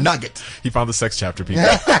found a nugget. He found the sex chapter, people.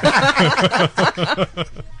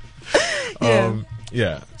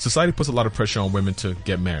 Yeah. Society puts a lot of pressure on women to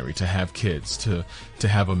get married, to have kids, to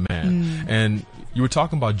have a man. And you were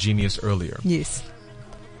talking about genius earlier. Yes.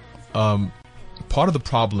 Part of the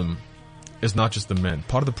problem is not just the men.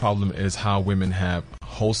 Part of the problem is how women have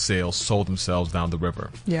wholesale sold themselves down the river.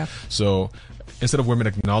 Yeah. So instead of women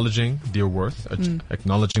acknowledging their worth,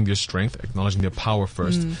 acknowledging their strength, acknowledging their power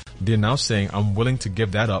first, they're now saying, I'm willing to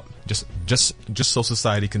give that up just so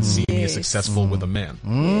society can see me as Yes. successful with a man,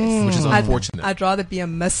 Yes. which is unfortunate. I'd rather be a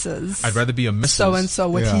Mrs. I'd rather be a Mrs. so-and-so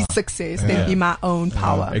with Yeah. his success Yeah. than be my own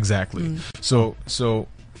power. Exactly. So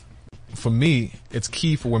for me, it's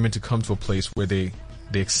key for women to come to a place where they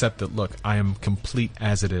accept that, look, I am complete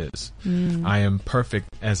as it is. I am perfect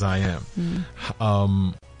as I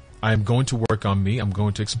am. I am going to work on me. I'm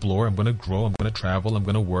going to explore. I'm going to grow. I'm going to travel. I'm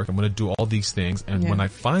going to work. I'm going to do all these things. And when I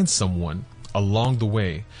find someone along the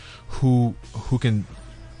way who can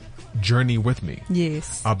journey with me,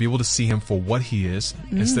 Yes. I'll be able to see him for what he is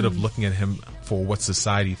instead of looking at him for what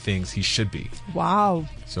society thinks he should be. Wow.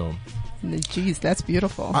 So, Jeez, that's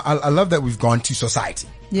beautiful. I love that we've gone to society.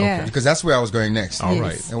 Yeah. Because that's where I was going next. all Yes.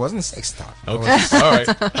 right. It wasn't a sex talk. Okay. All right.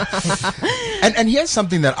 And here's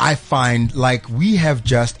something that I find, like, we have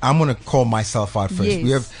just, I'm going to call myself out first. Yes.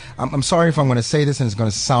 We have, I'm sorry if I'm going to say this and it's going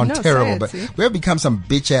to sound No, say terrible, it, but see? we have become some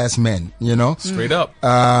bitch ass men, Straight up.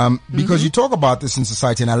 because you talk about this in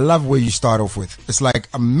society, and I love where you start off with. It's like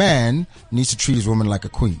a man needs to treat his woman like a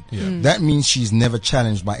queen. That means she's never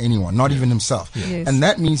challenged by anyone, not even himself. Yes. And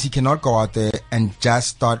that means he cannot go out there and just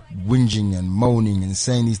start whinging and moaning and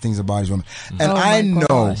saying these things about his woman. And Oh I my know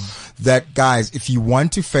gosh. that, guys, if you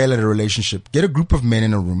want to fail at a relationship, get a group of men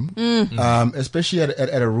in a room, especially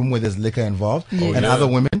at a room where there's liquor involved and other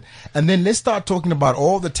women. And then let's start talking about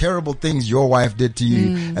all the terrible things your wife did to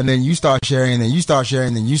you. And then you start sharing, and then you start sharing,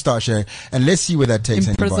 and then you start sharing. And let's see where that takes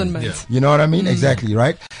anybody. Imprisonment. Yeah. You know what I mean? Exactly,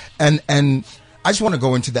 right? And I just want to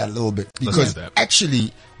go into that a little bit, because do that.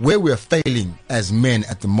 actually where we're failing as men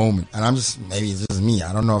at the moment, and maybe it's just me,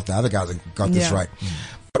 I don't know if the other guys have got this Yeah. right,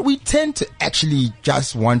 But we tend to actually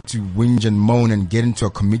just want to whinge and moan and get into a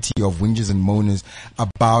committee of whinges and moaners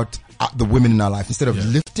about the women in our life instead of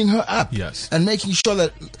lifting her up and making sure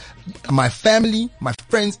that my family, my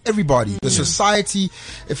friends, everybody, the society,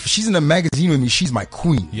 if she's in a magazine with me, she's my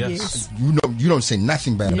queen. Yes. You don't say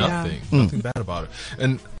nothing bad about it. Nothing bad about it.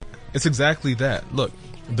 And it's exactly that. Look,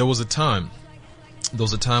 there was a time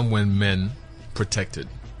when men protected.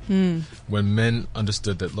 When men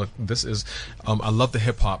understood that, look, this is, I love the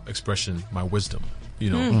hip hop expression, my wisdom,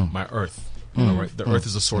 my earth. Right? The earth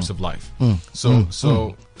is a source of life.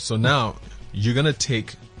 So now you're going to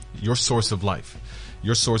take your source of life,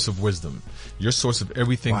 your source of wisdom, your source of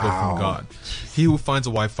everything good from God. He who finds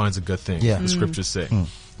a wife finds a good thing, the scriptures say.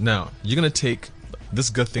 Now, you're going to take this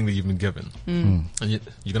good thing that you've been given, and you're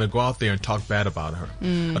going to go out there and talk bad about her.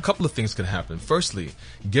 A couple of things could happen. Firstly,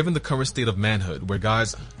 given the current state of manhood, where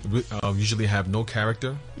guys usually have no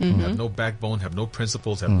character, have no backbone, have no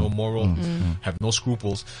principles, have no moral, have no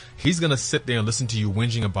scruples, he's going to sit there and listen to you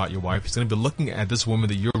whinging about your wife. He's going to be looking at this woman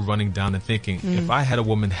that you're running down and thinking, if I had a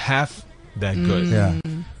woman half that good,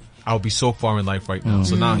 I'll be so far in life right now.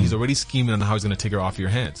 So now he's already scheming on how he's going to take her off your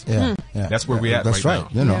hands. That's where we're at right now.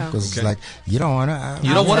 You know, because it's like, you don't want to.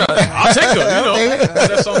 You don't want to. I'll take her. Is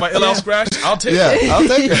that song by LL Scratch? I'll take her. I'll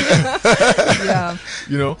take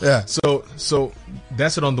her. So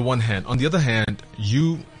that's it on the one hand. On the other hand,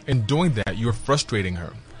 you, in doing that, you're frustrating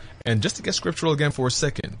her. And just to get scriptural again for a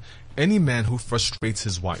second, any man who frustrates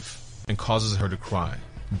his wife and causes her to cry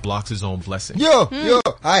blocks his own blessing. I'm funny,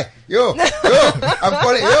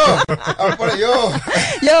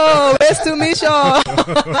 where's Tumisho?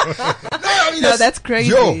 No, that's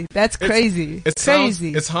crazy. That's crazy. It sounds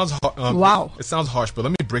wow. It sounds harsh, but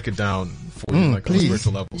let me break it down for you, like on a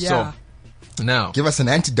spiritual level. Yeah. So now, give us an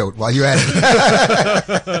antidote while you're at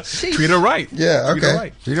it. Treat her right. Yeah,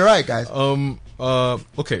 okay. Treat her right, guys.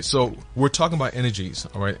 Okay, so we're talking about energies,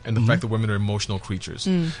 all right, and the fact that women are emotional creatures.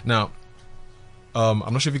 Now, I'm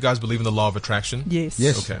not sure if you guys believe in the law of attraction. Yes.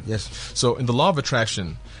 Okay. Yes. So in the law of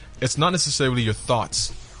attraction, it's not necessarily your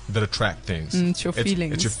thoughts that attract things. It's your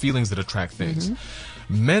feelings. It's your feelings that attract things.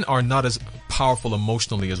 Men are not as powerful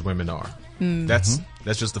emotionally as women are. That's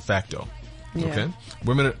just the fact, though. Yeah. Okay.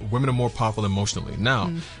 Women are more powerful emotionally.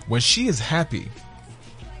 Now, when she is happy,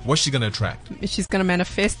 what's she gonna attract? She's gonna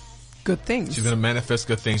manifest good things. She's going to manifest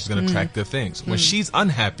good things. She's going to attract good things. When she's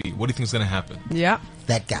unhappy, what do you think is going to happen? Yeah.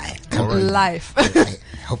 That guy. Life. I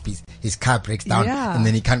hope his car breaks down and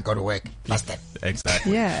then he can't go to work. That's that.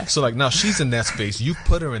 Exactly. Yeah. So like now she's in that space. You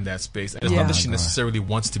put her in that space. And it's not that she necessarily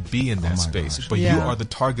wants to be in that space, but you are the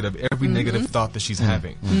target of every negative thought that she's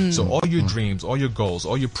having. So all your dreams, all your goals,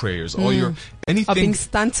 all your prayers, all your anything are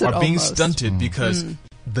being stunted because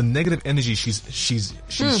the negative energy she's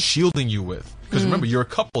shielding you with. Because remember, you're a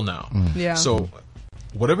couple now. Yeah. So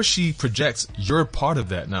whatever she projects, you're a part of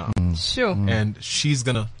that now. Sure. And she's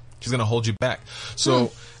gonna hold you back.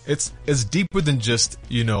 So it's deeper than just,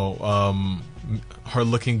 her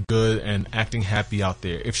looking good and acting happy out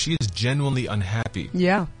there. If she is genuinely unhappy.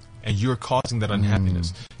 Yeah. And you're causing that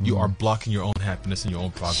unhappiness, you are blocking your own happiness and your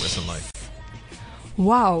own progress in life.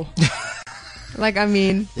 Wow.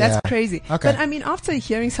 That's crazy. Okay. But after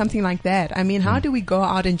hearing something like that, how do we go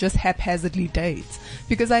out and just haphazardly date?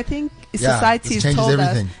 Because I think society's told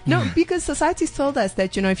us. No, because society's told us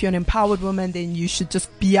that, if you're an empowered woman, then you should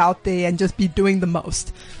just be out there and just be doing the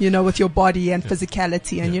most, with your body and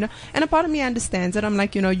physicality and, and a part of me understands that. I'm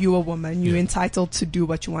like, you're a woman, you're entitled to do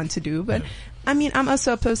what you want to do. But I'm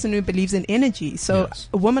also a person who believes in energy. So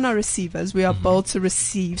women are receivers. We are built to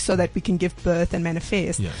receive so that we can give birth and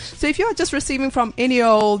manifest. Yes. So if you're just receiving from any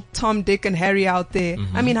old Tom, Dick and Harry out there,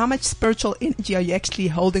 how much spiritual energy are you actually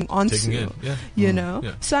holding on to?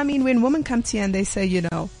 Yeah. So when women come to you and they say,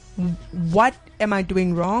 what am I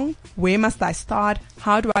doing wrong? Where must I start?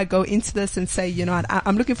 How do I go into this and say,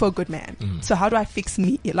 I'm looking for a good man. So how do I fix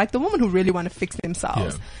me? Like the woman who really want to fix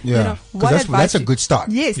themselves. Yeah. That's a good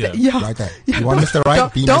start. Yes. Right there. You want Mr.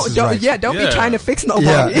 Right? Be Mrs. Right. Yeah. Don't be trying to fix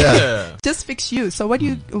nobody. Yeah. Just fix you. So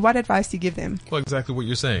what advice do you give them? Well, exactly what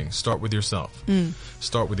you're saying. Start with yourself.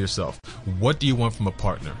 Start with yourself. What do you want from a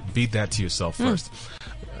partner? Be that to yourself first.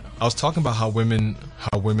 I was talking about how women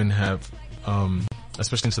have,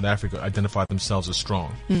 especially in South Africa, identify themselves as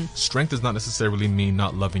strong. Strength does not necessarily mean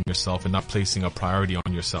not loving yourself and not placing a priority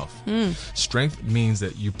on yourself. Strength means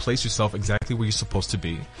that you place yourself exactly where you're supposed to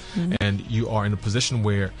be, and you are in a position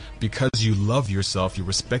where, because you love yourself, you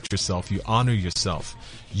respect yourself, you honor yourself,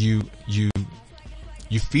 you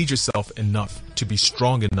feed yourself enough to be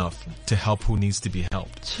strong enough to help who needs to be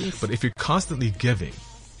helped. Jeez. But if you're constantly giving,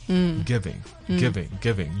 you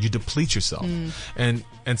deplete yourself. And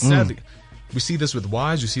sadly, we see this with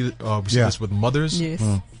wives. We see Yeah. this with mothers. Yes.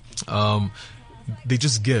 They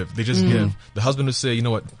just give. They just give. The husband will say, you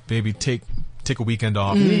know what, baby, take a weekend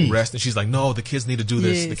off, rest. And she's like, no, the kids need to do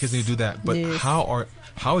this. The Yes. kids need to do that. But Yes.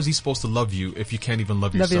 how is he supposed to love you if you can't even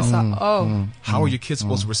love Love yourself? yourself. Oh. How are your kids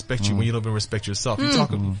supposed to respect you when you don't even respect yourself?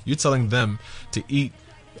 You're telling them to eat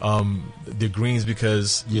the greens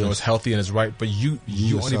because you know Yes. it's healthy and it's right, but you aren't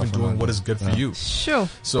yourself even are doing not what doing- is good for yeah. you. Sure.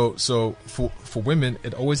 So for women,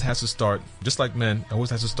 it always has to start, just like men, it always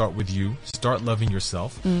has to start with you. Start loving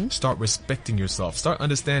yourself. Start respecting yourself. Start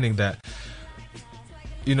understanding that,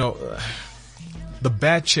 you know, the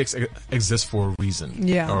bad chicks exist for a reason.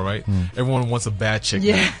 Yeah. All right. Everyone wants a bad chick.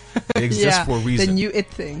 Yeah. man. They exist Yeah. for a reason. The new it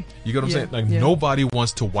thing. You get what I'm Yeah, saying? Like yeah. nobody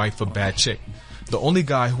wants to wife a bad chick. The only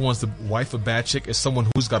guy who wants to wife a bad chick is someone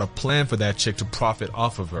who's got a plan for that chick to profit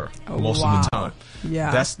off of her most of wow. the time.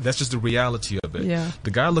 Yeah. That's just the reality of it. Yeah.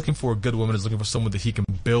 The guy looking for a good woman is looking for someone that he can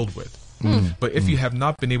build with. But if you have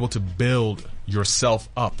not been able to build yourself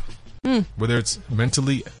up, whether it's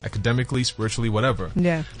mentally, academically, spiritually, whatever,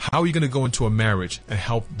 Yeah. how are you going to go into a marriage and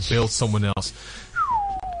help build someone else?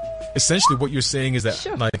 Essentially, what you're saying is that,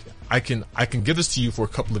 Sure. like, I can give this to you for a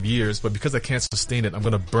couple of years, but because I can't sustain it, I'm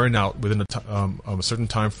going to burn out within a certain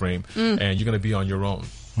time frame, and you're going to be on your own.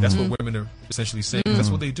 That's what women are essentially saying. That's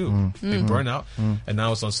what they do. They burn out, and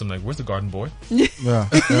now it's on some like, where's the garden boy? You Yeah.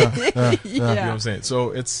 know what I'm saying?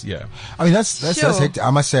 So it's I mean, that's Sure. hectic. I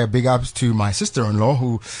must say a big ups to my sister-in-law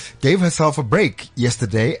who gave herself a break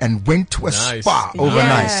yesterday and went to a Nice. spa Nice.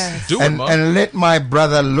 overnight. Yes. Do it, and, Mom. and let my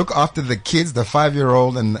brother look after the kids, the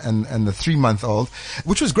 5-year-old and the 3-month-old,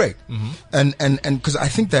 which was great. And cause I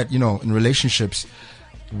think that, you know, in relationships,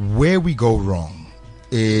 where we go wrong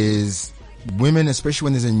is women, especially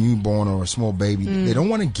when there's a newborn or a small baby, they don't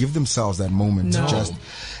want to give themselves that moment No. to just,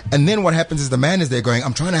 and then what happens is the man is there going,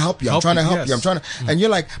 I'm trying to help you. I'm trying to help yes. you. I'm trying to, and you're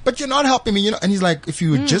like, but you're not helping me, you know, and he's like, if you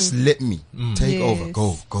would just let me take Yes. over,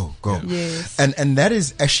 go. Yes. And that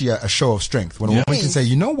is actually a show of strength when a woman can Yes. say,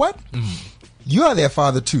 you know what? You are their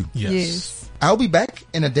father too. yes. Yes. I'll be back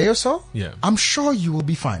in a day or so. Yeah. I'm sure you will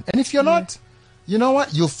be fine. And if you're not, you know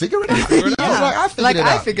what? You'll figure it out. it I was out. like, I figured Like, it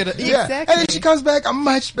I out. figured it- Yeah. exactly. And then she comes back a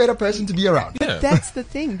much better person to be around. Yeah. That's the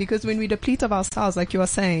thing, because when we deplete of ourselves, like you are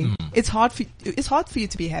saying, it's hard for you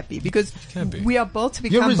to be happy, because Can be. we are both to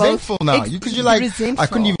become You're resentful both now. Because you're like, I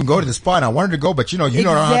couldn't even go to the spa and I wanted to go, but you know, you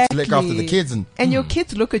don't know how to look after the kids. And your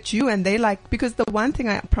kids look at you and they like, because the one thing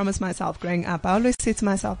I promised myself growing up, I always said to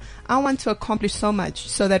myself, I want to accomplish so much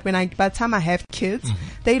so that by the time I have kids,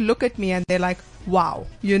 they look at me and they're like, wow,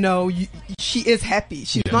 you know, she is happy.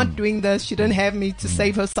 She's not doing this. She didn't have me to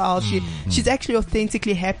save herself. She's actually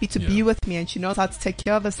authentically happy to be with me, and she knows how to take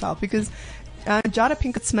care of herself. Because Jada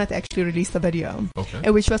Pinkett Smith actually released a video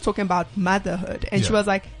in which she was talking about motherhood, and she was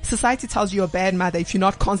like, society tells you you're a bad mother if you're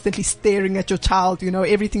not constantly staring at your child, you know,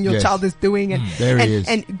 everything your Yes. child is doing, and There he is.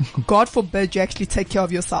 and God forbid you actually take care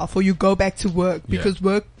of yourself or you go back to work, because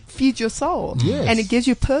work feeds your soul, Yes. and it gives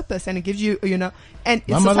you purpose, and it gives you, you know, and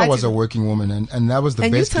my mother was a working woman, and that was the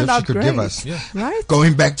And you best turned gift she out could great. give us. Yeah. right?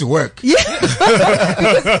 Going back to work. Yeah,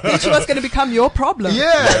 because then she was going to become your problem.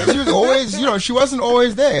 Yeah, she was always, you know, she wasn't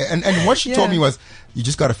always there. And what she told Yeah. me was, you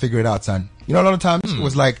just got to figure it out, son. You know, a lot of times it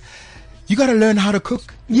was like, you got to learn how to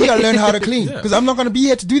cook. You got to learn how to clean, because I'm not going to be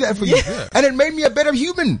here to do that for you. Yeah. And it made me a better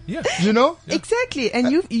human. Yeah. You know? Exactly, and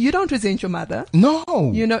you don't resent your mother. No.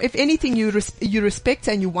 You know, if anything, you respect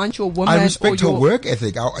her and you want your woman. I respect or her your, work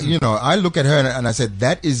ethic. You know, I look at her and I said,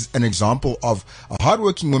 that is an example of a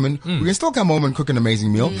hardworking woman who can still come home and cook an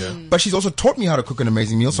amazing meal, but she's also taught me how to cook an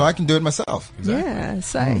amazing meal so I can do it myself. Yeah,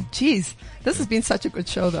 so geez, this has been such a good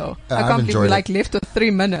show, though. I I've can't believe enjoyed we it. like left with 3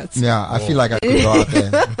 minutes. Yeah, I feel like I could go out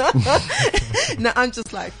there. No, I'm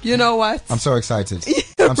just like, you know what? I'm so excited.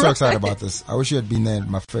 I'm so excited about this. I wish you had been there in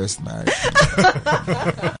my first marriage.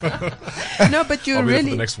 No, but you I'll be there for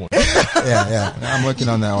really. the next one. Yeah. I'm working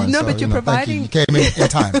on that one. No, so, but you're you know, thank you. providing- You came in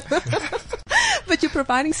time. But you're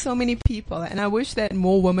providing so many people, and I wish that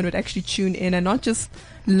more women would actually tune in and not just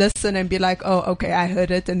listen and be like, oh, okay, I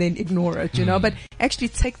heard it, and then ignore it, you know, but actually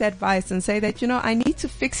take that advice and say that, you know, I need to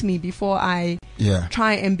fix me before I Yeah.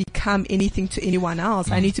 try and become anything to anyone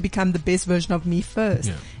else. I need to become the best version of me first,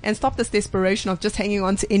 Yeah. and stop this desperation of just hanging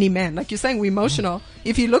on to any man. Like you're saying, we're emotional.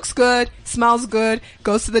 If he looks good, smells good,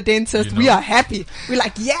 goes to the dentist, You we know. are happy. We're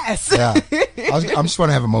like, yes. Yeah. I'm just want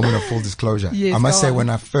to have a moment of full disclosure. Yes, I must go say, on. when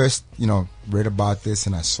I first, you know, read about this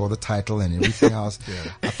and I saw the title and everything else,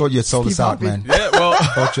 I thought you had sold us Steve out, Harvey. man. Yeah, well, I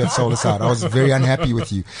thought you had sold us out. I was very unhappy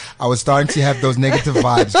with you. I was starting to have those negative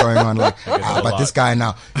vibes going on, like, a but lot. this guy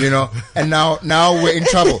now, you know, and now we're in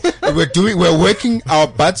trouble. we're working our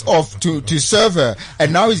butts off to serve her,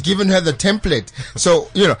 and now he's giving her the template. So,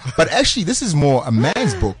 but actually this is more a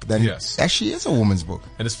man's book than it actually is a woman's book.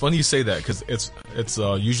 And it's funny you say that, because it's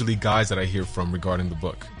usually guys that I hear from regarding the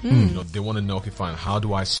book. They want to know, okay, fine, how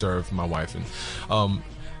do I serve my wife?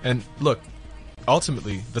 And look,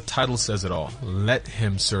 ultimately the title says it all. Let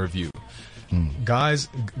him serve you. Guys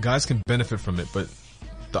can benefit from it, but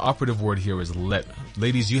the operative word here is let.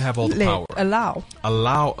 Ladies, you have all the power.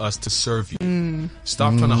 Allow us to serve you.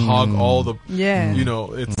 Stop trying to hog all the,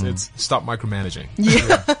 it's stop micromanaging.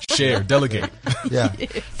 Share, delegate.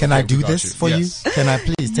 Can I do this for you? Can I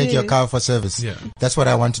please take your car for service? That's what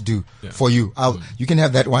I want to do for you. You can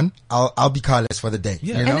have that one. I'll be carless for the day.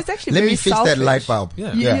 And it's actually let very me fix selfish. that light bulb.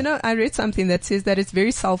 I read something that says that it's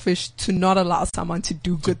very selfish to not allow someone to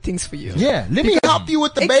do good things for you. Let me help you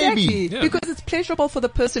with the baby. Because it's pleasurable for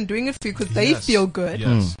the person doing it for you, because they feel good,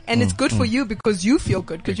 and it's good for you because you feel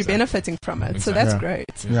good, because you're benefiting from it. So that's great.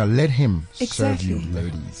 Let him serve you,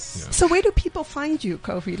 ladies. So where do people find you,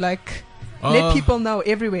 Kofi? Like, let people know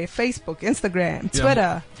everywhere: Facebook, Instagram,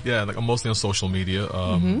 Twitter. Like I'm mostly on social media.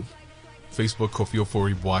 Facebook, Kofi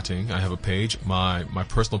Ofori Boateng. I have a page. My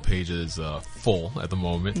personal page is full at the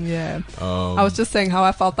moment. I was just saying how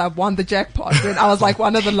I felt I won the jackpot when I was like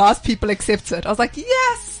one of the last people accepted. I was like,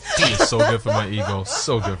 yes! It's so good for my ego.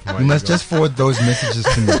 So good for my ego. You must just forward those messages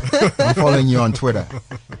to me. I'm following you on Twitter.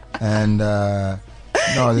 And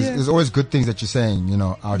there's always good things that you're saying,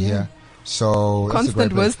 out here. So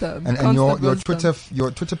constant wisdom. And your Twitter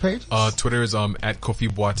page? Twitter is at Kofi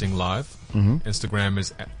Boateng Live. Instagram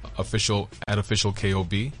is at official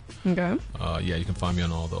KOB. Okay. You can find me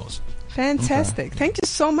on all those. Fantastic. Okay. Thank you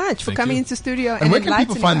so much for coming into studio and where can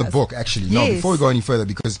people find us. The book, actually? No, before we go any further,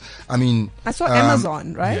 because, I saw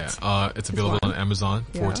Amazon, right? Yeah, it's available on Amazon,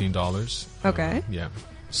 $14. Okay.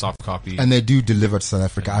 Soft copy. And they do deliver to South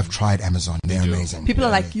Africa. I've tried Amazon. They're amazing. People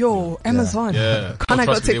are like, Amazon. Yeah. Can't I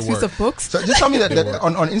go take exclusive books? So just tell me that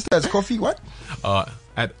on Insta it's Kofi what?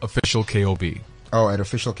 At official KOB. Oh, at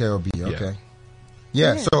official KOB. Okay.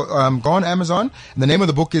 Yeah. So go on Amazon. The name of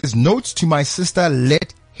the book is Notes to My Sister,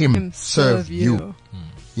 Let Him Serve You.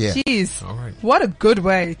 Yeah. Jeez. All right. What a good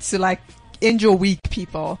way to end your week,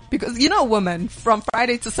 people. Because woman, from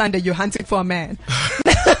Friday to Sunday you're hunting for a man.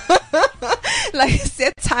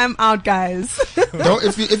 Set time out, guys.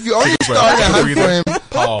 If you only start a hunt for him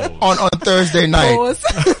on Thursday night,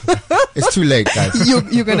 it's too late, guys.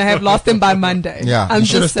 You're gonna have lost him by Monday. Yeah, you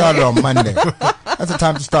should have started on Monday. That's the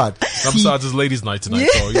time to start. Besides, it's ladies' night tonight,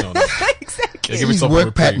 so exactly. His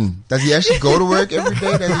work pattern. Does he actually go to work every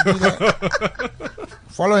day? Does he do that?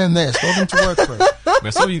 Follow him there. Stop him to work first.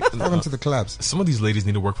 Man, Stop him to the clubs. Some of these ladies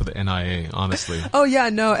need to work for the NIA, honestly. Oh yeah,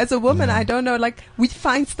 no. As a woman, I don't know. We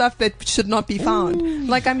find stuff that should not be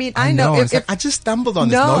found. I know. If I just stumbled on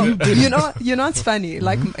this. No, you didn't. It's funny.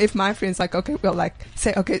 If my friends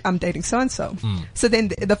say, okay, I'm dating so and so. So then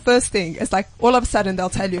the first thing is all of a sudden they'll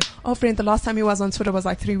tell you, oh friend, the last time he was on Twitter was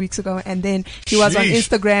 3 weeks ago, and then he was on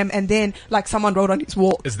Instagram, and then someone wrote on his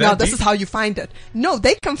wall. This is how you find it. No,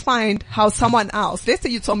 they can find how someone else. Let's say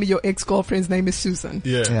you told me your ex-girlfriend's name is Susan.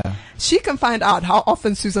 Yeah. She can find out how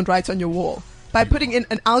often Susan writes on your wall by putting in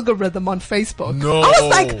an algorithm on Facebook. No. I was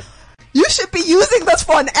like, you should be using this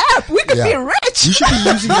for an app. We could be rich. You should be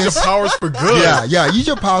using this. Your powers for good. Yeah. Use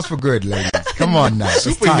your powers for good, ladies. Come on now.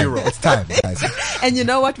 Superhero. It's time, guys. And you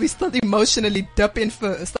know what? We still emotionally dip in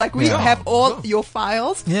first. We have all your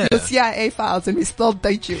files, your CIA files, and we still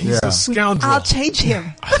date you. He's a scoundrel. I'll change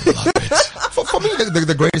him. I love it. For me,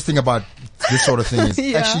 the greatest thing about this sort of thing is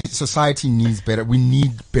actually society needs better. We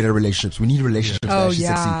need better relationships. We need relationships to actually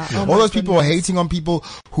succeed. All those people who are hating on people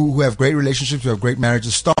who have great relationships, who have great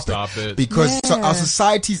marriages, stop it. Because our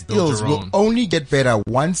society's ills will only get better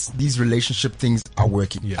once these relationship things are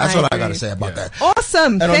working. That's what I got to say about that.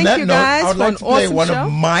 Awesome. And Thank you guys. I would like to play one show.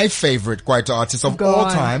 of my favorite Kwaito artists of all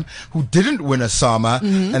time who didn't win a Sama,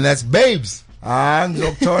 and that's Babes. Sharp.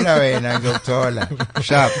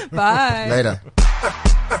 Bye. Later.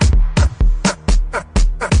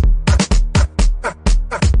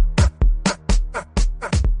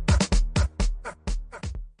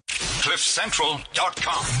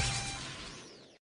 CliffCentral.com